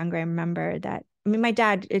when we're younger, I remember that. I mean, my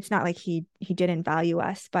dad, it's not like he didn't value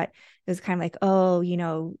us, but it was kind of like, oh,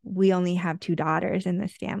 we only have two daughters in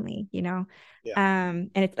this family. Yeah.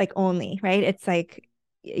 And it's like only, right? It's like,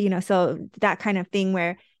 so that kind of thing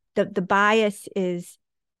where the bias is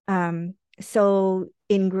so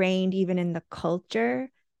ingrained even in the culture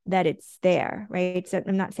that it's there, right? So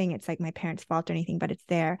I'm not saying it's like my parents' fault or anything, but it's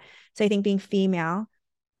there. So I think being female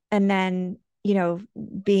and then,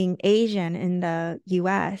 being Asian in the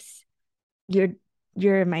US, you're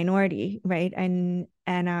you're a minority, right? And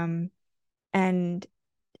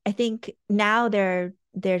I think now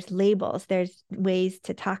there's labels, there's ways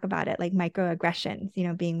to talk about it, like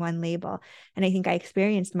microaggressions, being one label. And I think I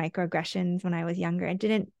experienced microaggressions when I was younger and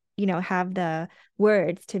didn't, have the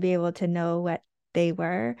words to be able to know what they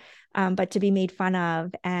were, but to be made fun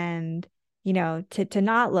of and, to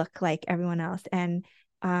not look like everyone else. And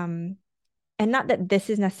not that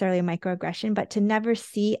this is necessarily a microaggression, but to never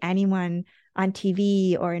see anyone on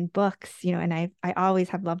TV or in books, and I always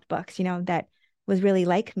have loved books, that was really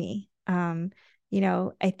like me. I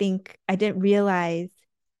think I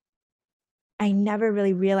never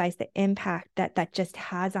really realized the impact that just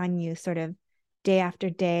has on you sort of day after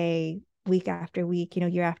day, week after week,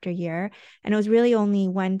 year after year. And it was really only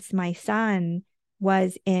once my son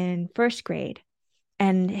was in first grade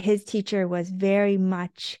and his teacher was very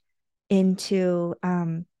much into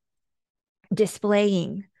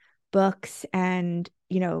displaying books and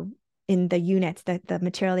in the units that the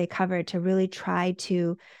material they covered to really try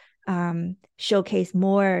to showcase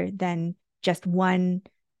more than just one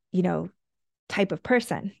you know type of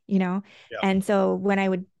person. Yeah. And so when I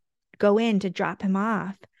would go in to drop him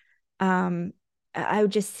off, I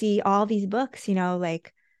would just see all these books,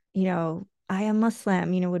 like I Am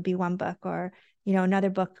Muslim, would be one book, or another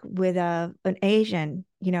book with an Asian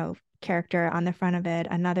character on the front of it,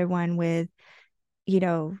 another one with you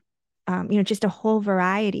know, just a whole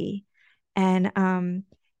variety. And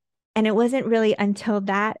it wasn't really until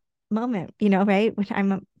that moment, right, when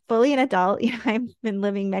I'm fully an adult, I've been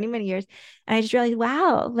living many, many years, and I just realized,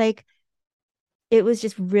 wow, like it was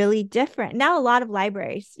just really different. Now a lot of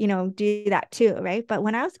libraries, do that too, right? But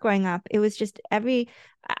when I was growing up, it was just I mean,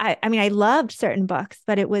 I loved certain books,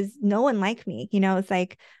 but it was no one like me. It's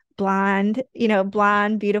like blonde,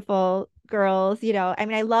 beautiful girls. I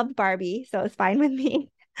mean, I loved Barbie, so it was fine with me.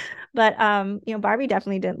 But Barbie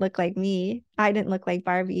definitely didn't look like me. I didn't look like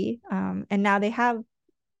Barbie. And now they have,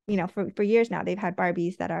 for years now, they've had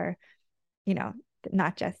Barbies that are, you know,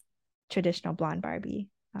 not just traditional blonde Barbie.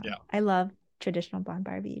 Yeah. I love traditional blonde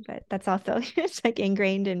Barbie, but that's also it's like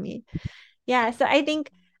ingrained in me. Yeah. So I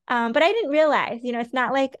think, but I didn't realize, it's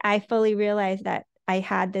not like I fully realized that I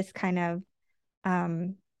had this kind of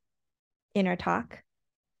um, inner talk.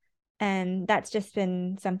 And that's just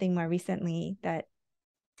been something more recently that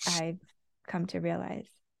I've come to realize.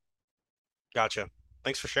 Gotcha.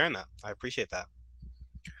 Thanks for sharing that. I appreciate that.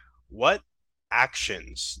 What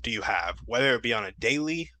actions do you have, whether it be on a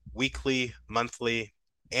daily, weekly, monthly,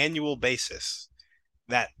 annual basis,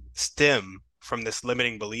 that stem from this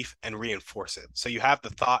limiting belief and reinforce it? So you have the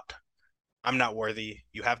thought, I'm not worthy.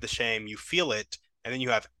 You have the shame, you feel it, and then you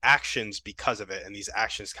have actions because of it. And these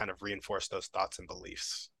actions kind of reinforce those thoughts and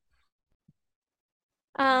beliefs.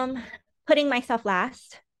 Um, Putting myself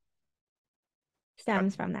last Okay.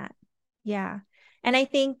 stems from that. Yeah. And I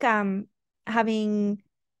think having,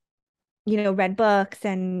 read books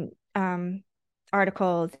and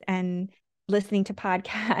articles and listening to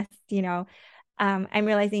podcasts, I'm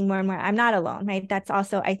realizing more and more I'm not alone, right? That's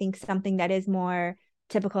also, I think, something that is more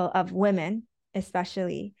typical of women,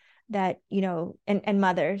 especially that, and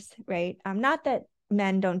mothers, right? Not that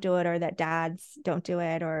men don't do it or that dads don't do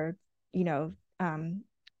it or, you know, um,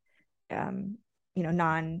 um,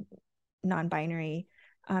 non-binary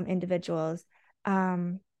individuals.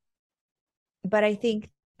 Um, but I think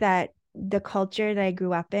that the culture that I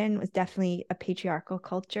grew up in was definitely a patriarchal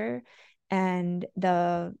culture. And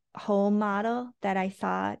the whole model that I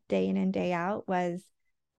saw day in and day out was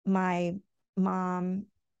my mom,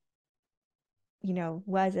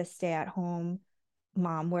 was a stay-at-home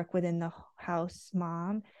mom, work within the house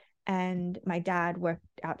mom, and my dad worked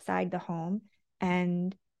outside the home.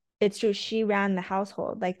 And it's true, she ran the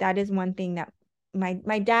household. Like that is one thing that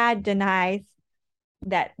my dad denies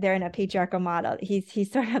that they're in a patriarchal model.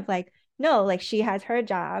 He's sort of like, no, like she has her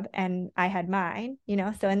job and I had mine,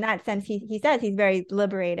 So in that sense, he says he's very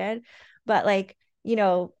liberated, but like,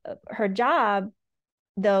 her job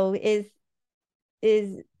though is,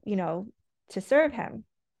 to serve him.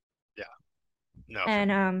 Yeah. No, for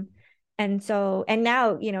And and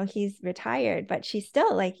now, he's retired, but she's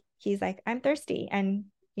still like, he's like, I'm thirsty. And,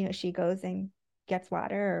 she goes and gets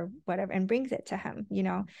water or whatever and brings it to him,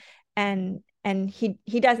 and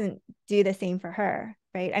he doesn't do the same for her,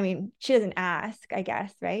 right? I mean, she doesn't ask, I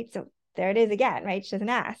guess, right? So there it is again, right? She doesn't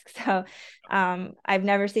ask. So I've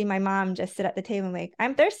never seen my mom just sit at the table and like,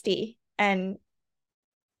 I'm thirsty, and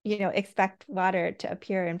expect water to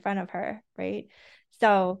appear in front of her, right?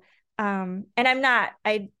 So and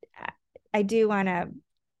I do want to,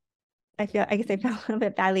 I guess I feel a little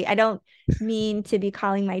bit badly. I don't mean to be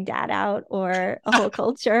calling my dad out or a whole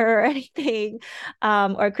culture or anything,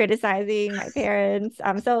 or criticizing my parents.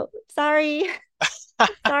 So sorry,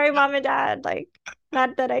 sorry, mom and dad. Like,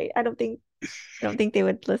 not that I don't think they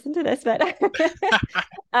would listen to this, but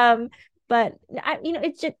um, but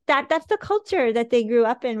it's just that's the culture that they grew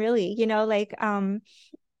up in, really. Like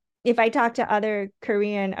if I talk to other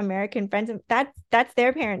Korean American friends, that's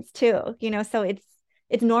their parents too. So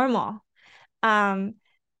it's normal. Um,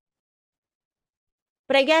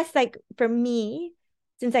 but I guess like for me,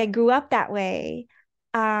 since I grew up that way,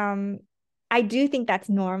 um, I do think that's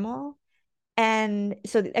normal. And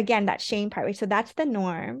so again, that shame part, right? So that's the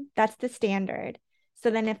norm, that's the standard.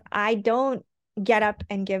 So then if I don't get up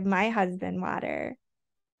and give my husband water,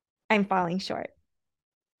 I'm falling short.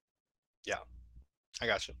 yeah, I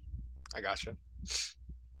got you. I got you.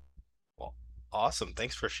 Well, awesome.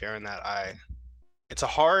 Thanks for sharing that. It's a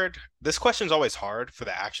hard, this question's always hard for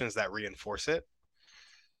the actions that reinforce it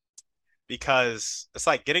because it's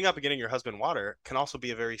like getting up and getting your husband water can also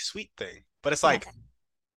be a very sweet thing, but it's Yes, like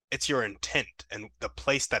it's your intent and the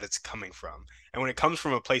place that it's coming from. And when it comes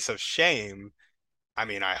from a place of shame, I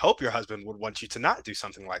mean, I hope your husband would want you to not do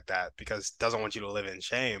something like that because doesn't want you to live in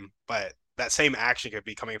shame. But that same action could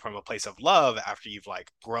be coming from a place of love after you've like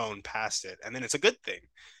grown past it. And then it's a good thing.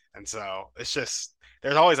 And so it's just,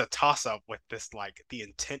 there's always a toss up with this, like the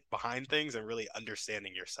intent behind things and really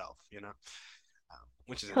understanding yourself,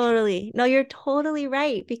 which is interesting. totally. No, you're totally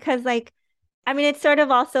right. Because like, I mean, it's sort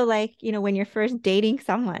of also like, when you're first dating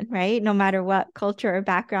someone, right? No matter what culture or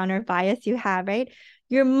background or bias you have, right?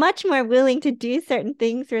 You're much more willing to do certain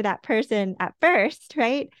things for that person at first,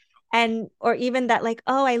 right? And, or even that, like,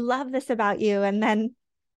 oh, I love this about you. And then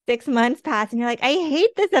 6 months pass and you're like, I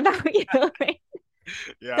hate this about you, right?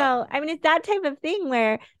 Yeah. So, I mean, it's that type of thing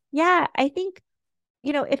where, yeah, I think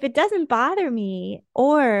if it doesn't bother me,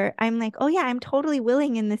 or I'm like, oh yeah, I'm totally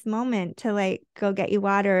willing in this moment to like go get you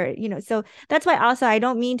water, so that's why also I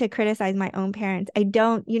don't mean to criticize my own parents. I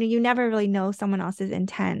don't, you never really know someone else's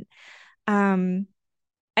intent. Um,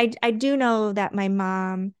 I do know that my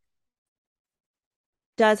mom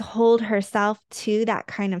does hold herself to that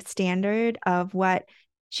kind of standard of what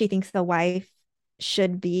she thinks the wife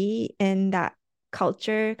should be in that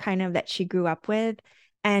culture kind of that she grew up with.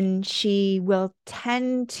 And she will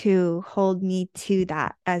tend to hold me to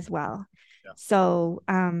that as well. Yeah. So,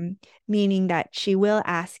 meaning that she will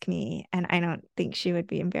ask me, and I don't think she would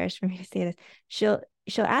be embarrassed for me to say this. She'll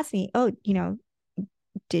ask me, "Oh,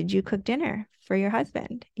 did you cook dinner for your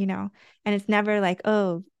husband?" And it's never like,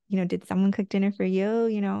 "Oh, did someone cook dinner for you?"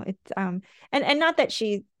 It's and not that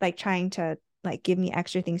she's like trying to like give me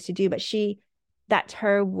extra things to do, but that's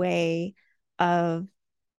her way of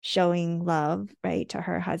showing love, right, to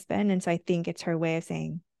her husband. And so I think it's her way of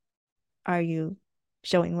saying, "Are you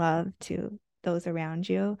showing love to those around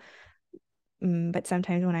you?" But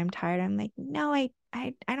sometimes when I'm tired, I'm like, "No, I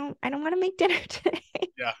don't want to make dinner today.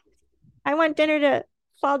 Yeah. I want dinner to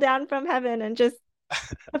fall down from heaven and just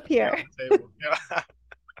Be on appear." the table. Yeah.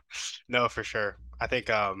 No, for sure. I think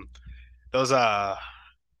those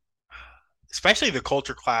especially the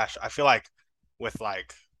culture clash, I feel like with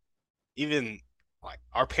like even like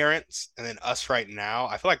our parents and then us right now,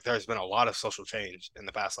 I feel like there's been a lot of social change in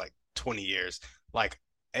the past like 20 years. Like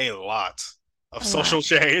a lot of A social lot.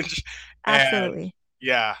 change. And Absolutely.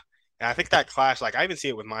 yeah. And I think that clash, like I even see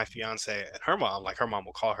it with my fiance and her mom. Like her mom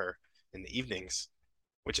will call her in the evenings,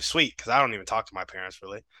 which is sweet because I don't even talk to my parents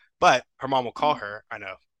really. But her mom will call her. I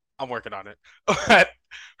know I'm working on it. But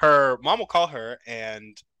her mom will call her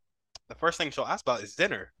and the first thing she'll ask about is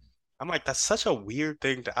dinner. I'm like, that's such a weird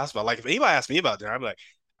thing to ask about. Like, if anybody asks me about dinner, I'm like,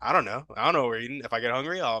 I don't know. I don't know what we're eating. If I get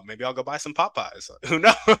hungry, maybe I'll go buy some Popeyes. Who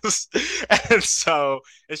knows? And so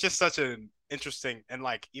it's just such an interesting and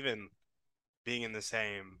like even being in the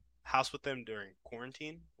same house with them during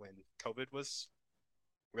quarantine when COVID was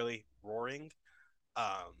really roaring.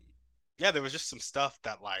 Um, yeah, there was just some stuff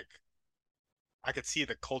that like I could see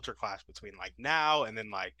the culture clash between like now and then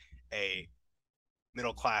like a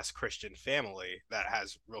middle class Christian family that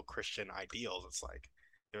has real Christian ideals. It's like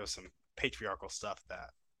there was some patriarchal stuff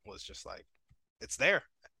that was just like it's there.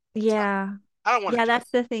 It's not. Yeah. I don't want to Yeah, judge.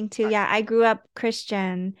 that's the thing too. Yeah, I grew up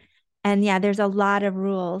Christian, and yeah, there's a lot of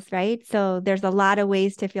rules, right? So there's a lot of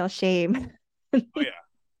ways to feel shame. Oh yeah,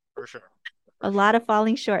 for sure, A for lot of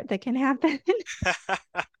falling short that can happen.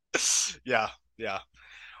 sure. Yeah, yeah.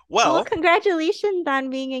 Well, Well, congratulations on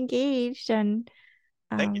being engaged and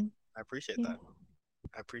thank you. um I appreciate yeah. that.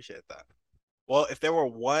 I appreciate that. Well, if there were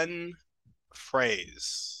one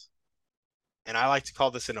phrase, and I like to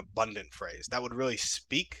call this an abundant phrase, that would really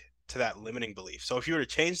speak to that limiting belief. So if you were to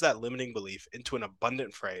change that limiting belief into an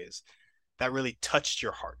abundant phrase, that really touched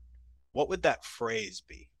your heart, what would that phrase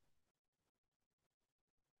be?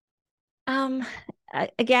 Um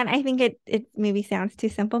Again, I think it maybe sounds too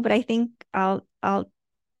simple, but I think I'll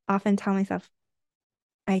often tell myself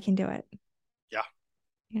I can do it.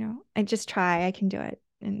 Yeah, I just try, I can do it.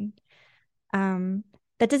 And um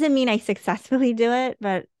that doesn't mean I successfully do it,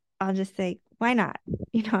 but I'll just say, why not?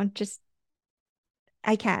 Just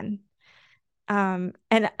I can. And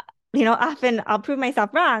often I'll prove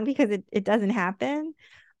myself wrong because it doesn't happen,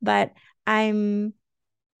 but I'm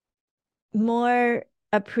more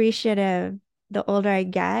appreciative the older I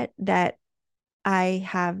get that I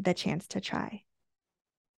have the chance to try.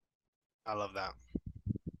 I love that.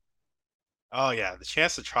 Oh yeah, the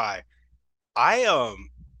chance to try. I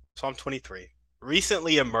so I'm 23.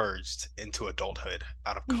 Recently emerged into adulthood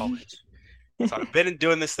out of college. So I've been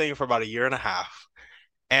doing this thing for about a year and a half.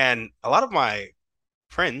 And a lot of my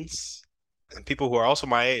friends and people who are also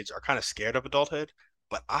my age are kind of scared of adulthood,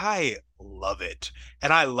 but I love it.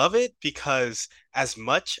 And I love it because as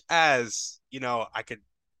much as, I could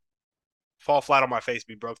fall flat on my face,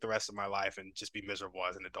 be broke the rest of my life, and just be miserable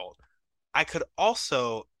as an adult, I could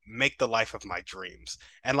also make the life of my dreams.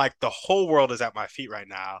 And like the whole world is at my feet right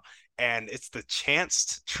now. And it's the chance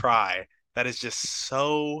to try that is just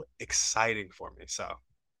so exciting for me. So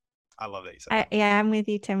I love that you said that. Yeah, I'm with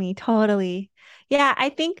you, Timmy. Totally. Yeah, I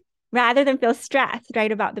think rather than feel stressed,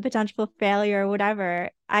 right, about the potential failure or whatever,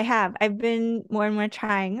 I've been more and more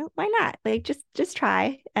trying. Why not? Like just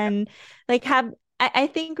try Yeah. and like have I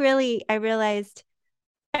think really I realized,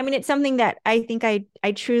 I mean, it's something that I think I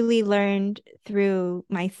truly learned through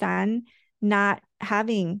my son not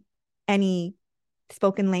having any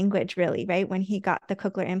spoken language really, right? When he got the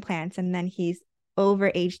cochlear implants and then he's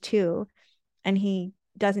over age 2 and he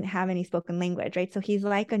doesn't have any spoken language, right? So he's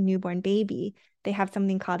like a newborn baby. They have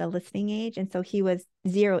something called a listening age. And so he was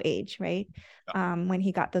 0 age, right? Yeah. When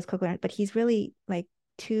he got those cochlear, but he's really like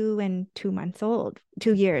 2 and 2 months old,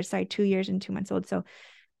 2 years, sorry, 2 years and 2 months old. So,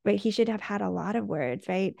 right, he should have had a lot of words,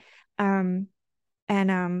 right? Um,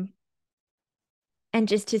 and and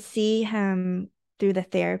just to see him through the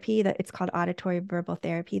therapy that it's called auditory verbal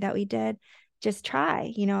therapy that we did, just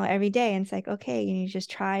try, every day. And it's like, okay, you just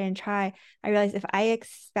try and try. I realized if I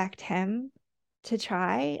expect him to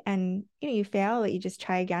try and, you fail, but you just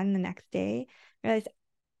try again the next day, I realized,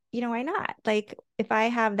 why not? Like if I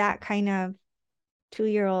have that kind of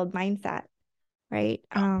 2-year-old mindset, right?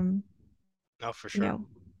 No, for You sure. know,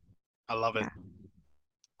 I love it. yeah.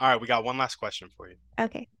 All right, we got one last question for you.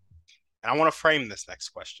 Okay. And I want to frame this next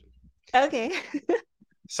question. Okay.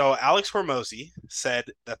 So Alex Hormozy said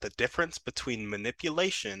that the difference between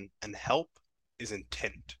manipulation and help is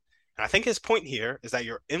intent. And I think his point here is that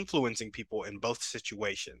you're influencing people in both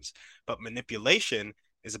situations, but manipulation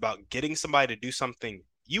is about getting somebody to do something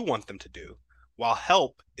you want them to do, while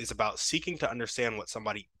help is about seeking to understand what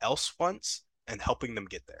somebody else wants and helping them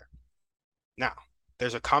get there. Now,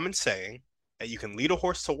 there's a common saying that you can lead a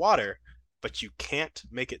horse to water, but you can't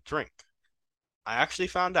make it drink. I actually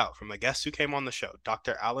found out from a guest who came on the show,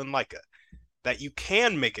 Dr. Alan Leica, that you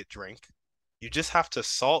can make it drink. You just have to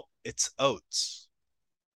salt its oats.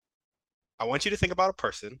 I want you to think about a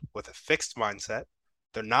person with a fixed mindset.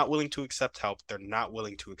 They're not willing to accept help. They're not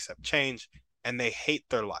willing to accept change, and they hate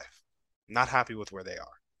their life, not happy with where they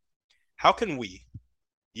are. How can we,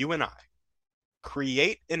 you and I,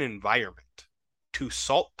 create an environment to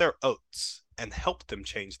salt their oats and help them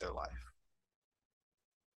change their life?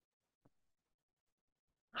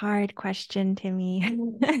 Hard question to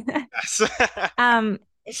me. Yes. um,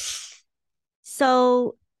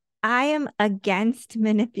 so I am against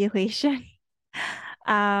manipulation.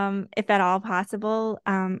 If at all possible.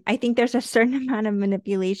 I think there's a certain amount of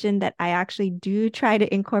manipulation that I actually do try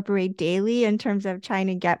to incorporate daily in terms of trying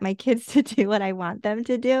to get my kids to do what I want them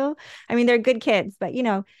to do. I mean, they're good kids, but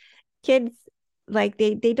kids like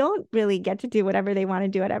they don't really get to do whatever they want to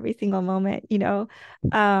do at every single moment.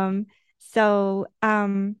 So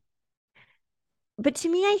but to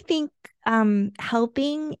me, I think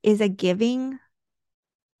helping is a giving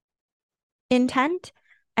intent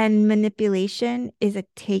and manipulation is a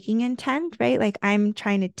taking intent, right? Like I'm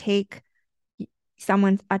trying to take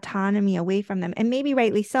someone's autonomy away from them, and maybe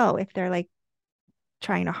rightly so if they're like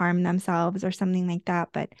trying to harm themselves or something like that.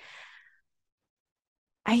 But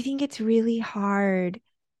I think it's really hard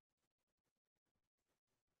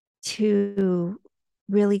to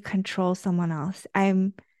really control someone else.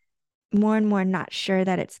 I'm more and more not sure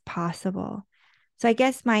that it's possible. So I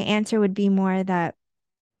guess my answer would be more that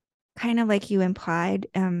kind of like you implied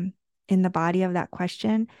in the body of that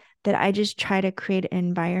question, that I just try to create an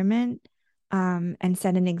environment and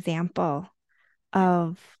set an example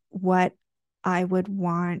of what I would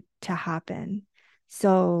want to happen.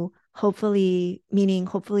 So hopefully, meaning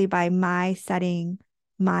hopefully by my setting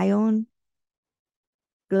my own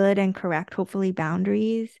good and correct, hopefully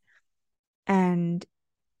boundaries, and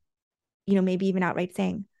maybe even outright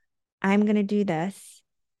saying, I'm going to do this.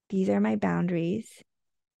 These are my boundaries.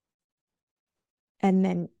 And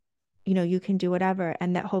then, you can do whatever.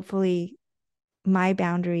 And that hopefully my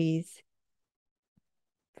boundaries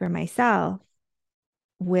for myself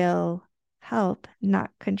will help,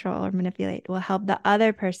 not control or manipulate, will help the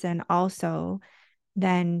other person also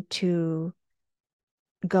then to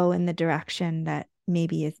go in the direction that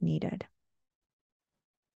maybe is needed.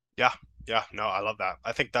 Yeah, yeah, no, I love that.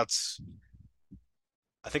 I think there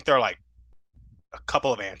are like a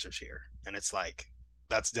couple of answers here, and it's like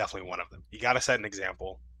that's definitely one of them. You got to set an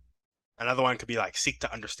example. Another one could be like seek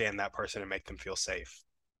to understand that person and make them feel safe,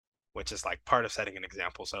 which is like part of setting an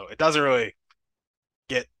example. So it doesn't really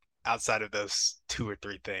get outside of those two or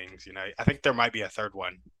three things. I think there might be a third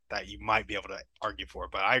one that you might be able to argue for,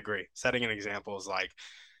 but I agree. Setting an example is like,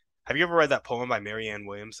 have you ever read that poem by Marianne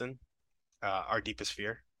Williamson, Our Deepest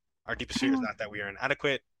Fear? Our deepest fear is Oh, not that we are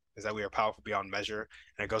inadequate, is that we are powerful beyond measure.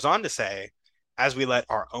 And it goes on to say, as we let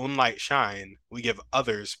our own light shine, we give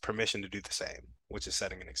others permission to do the same, which is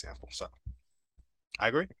setting an example. So I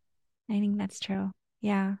agree. I think that's true.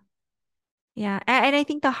 Yeah. Yeah. And I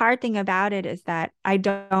think the hard thing about it is that I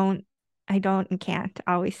don't and can't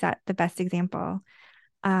always set the best example.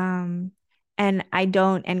 Um, and I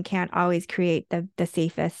don't and can't always create the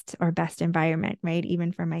safest or best environment, right?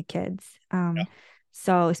 Even for my kids. Yeah,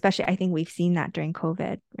 So especially I think we've seen that during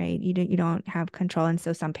COVID, right? You don't have control. And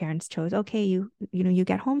so some parents chose, okay, you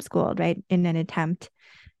get homeschooled, right? In an attempt,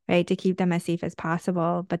 right, to keep them as safe as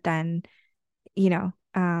possible. But then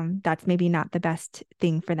that's maybe not the best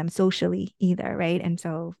thing for them socially either, right? And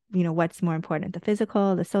so, what's more important, the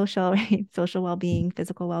physical, the social, right? Social well-being,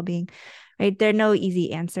 physical well-being, right? There are no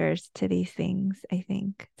easy answers to these things, I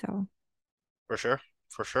think. So for sure.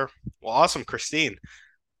 For sure. Well, awesome, Christine.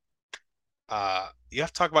 You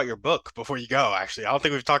have to talk about your book before you go, actually. I don't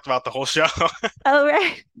think we've talked about the whole show. Oh,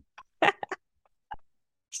 right.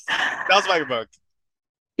 Tell us about your book.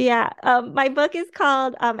 Yeah. My book is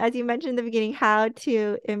called, as you mentioned in the beginning, How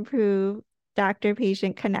to Improve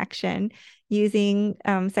Doctor-Patient Connection Using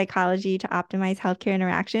Psychology to Optimize Healthcare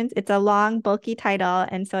Interactions. It's a long, bulky title,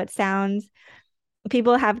 and so it sounds,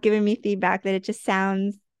 people have given me feedback that it just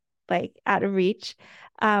sounds like out of reach.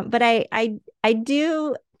 But I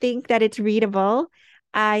do think that it's readable.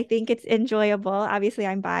 I think it's enjoyable. Obviously,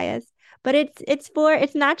 I'm biased, but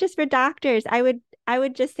it's not just for doctors. I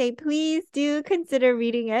would just say please do consider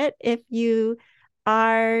reading it if you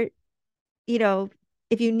are, you know,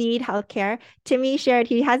 if you need healthcare. Timmy shared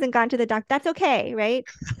he hasn't gone to the doc. That's okay, right?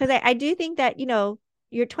 Because I do think that,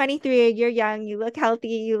 you're 23, you're young, you look healthy,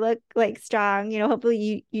 you look like strong,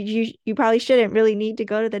 hopefully you probably shouldn't really need to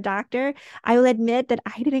go to the doctor. I will admit that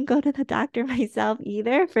I didn't go to the doctor myself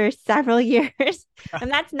either for several years.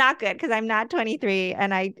 And that's not good because I'm not 23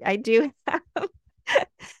 and I do have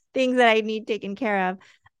things that I need taken care of.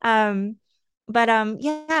 Um, but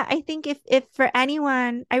yeah, I think if for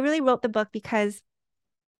anyone, I really wrote the book because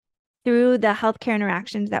through the healthcare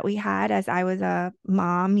interactions that we had as I was a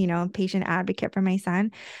mom, patient advocate for my son,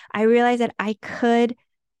 I realized that I could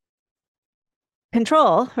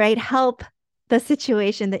control, right? Help the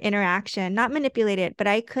situation, the interaction, not manipulate it, but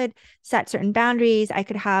I could set certain boundaries. I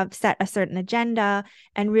could have set a certain agenda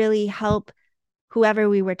and really help whoever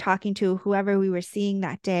we were talking to, whoever we were seeing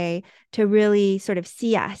that day, to really sort of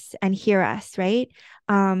see us and hear us, right?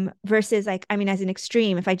 Versus like, I mean, as an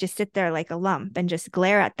extreme, if I just sit there like a lump and just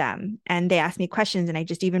glare at them and they ask me questions and I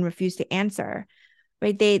just even refuse to answer,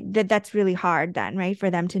 right? That's really hard then, right? For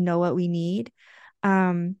them to know what we need.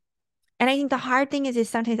 Um, and I think the hard thing is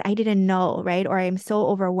sometimes I didn't know, right? Or I'm so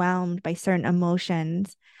overwhelmed by certain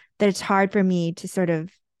emotions that it's hard for me to sort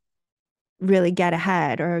of really get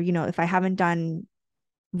ahead. Or, if I haven't done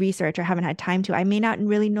research or haven't had time to, I may not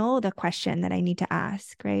really know the question that I need to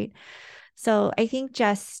ask, right? So I think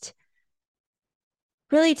just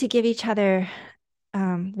really to give each other,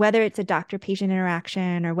 whether it's a doctor patient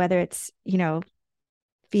interaction or whether it's,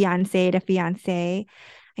 fiance to fiance,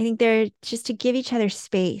 I think they're just to give each other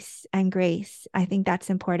space and grace. I think that's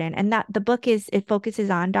important. And that the book it focuses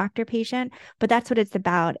on doctor patient, but that's what it's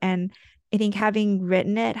about. And I think having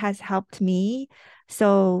written it has helped me.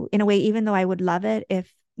 So in a way, even though I would love it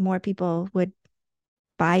if more people would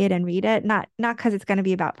buy it and read it, not because it's going to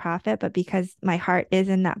be about profit, but because my heart is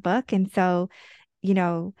in that book. And so, you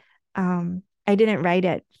know, I didn't write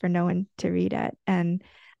it for no one to read it. And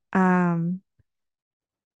um,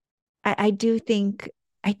 I do think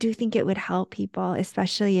it would help people,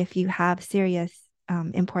 especially if you have serious,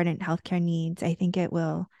 important healthcare needs. I think it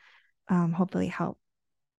will hopefully help.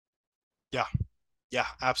 Yeah, yeah,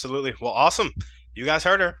 absolutely. Well, awesome. You guys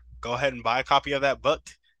heard her. Go ahead and buy a copy of that book,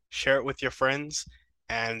 share it with your friends.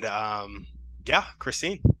 And yeah,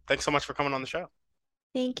 Christine, thanks so much for coming on the show.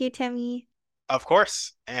 Thank you, Timmy. Of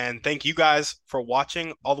course. And thank you guys for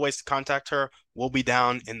watching. All the ways to contact her will be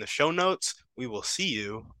down in the show notes. We will see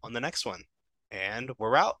you on the next one. And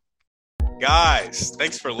we're out. Guys,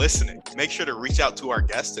 thanks for listening. Make sure to reach out to our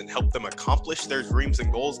guests and help them accomplish their dreams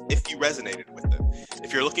and goals if you resonated with them.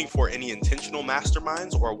 If you're looking for any intentional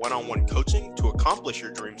masterminds or one-on-one coaching to accomplish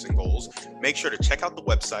your dreams and goals, make sure to check out the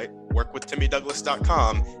website,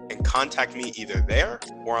 workwithtimmydouglas.com, and contact me either there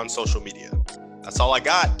or on social media. That's all I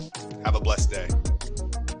got. Have a blessed day.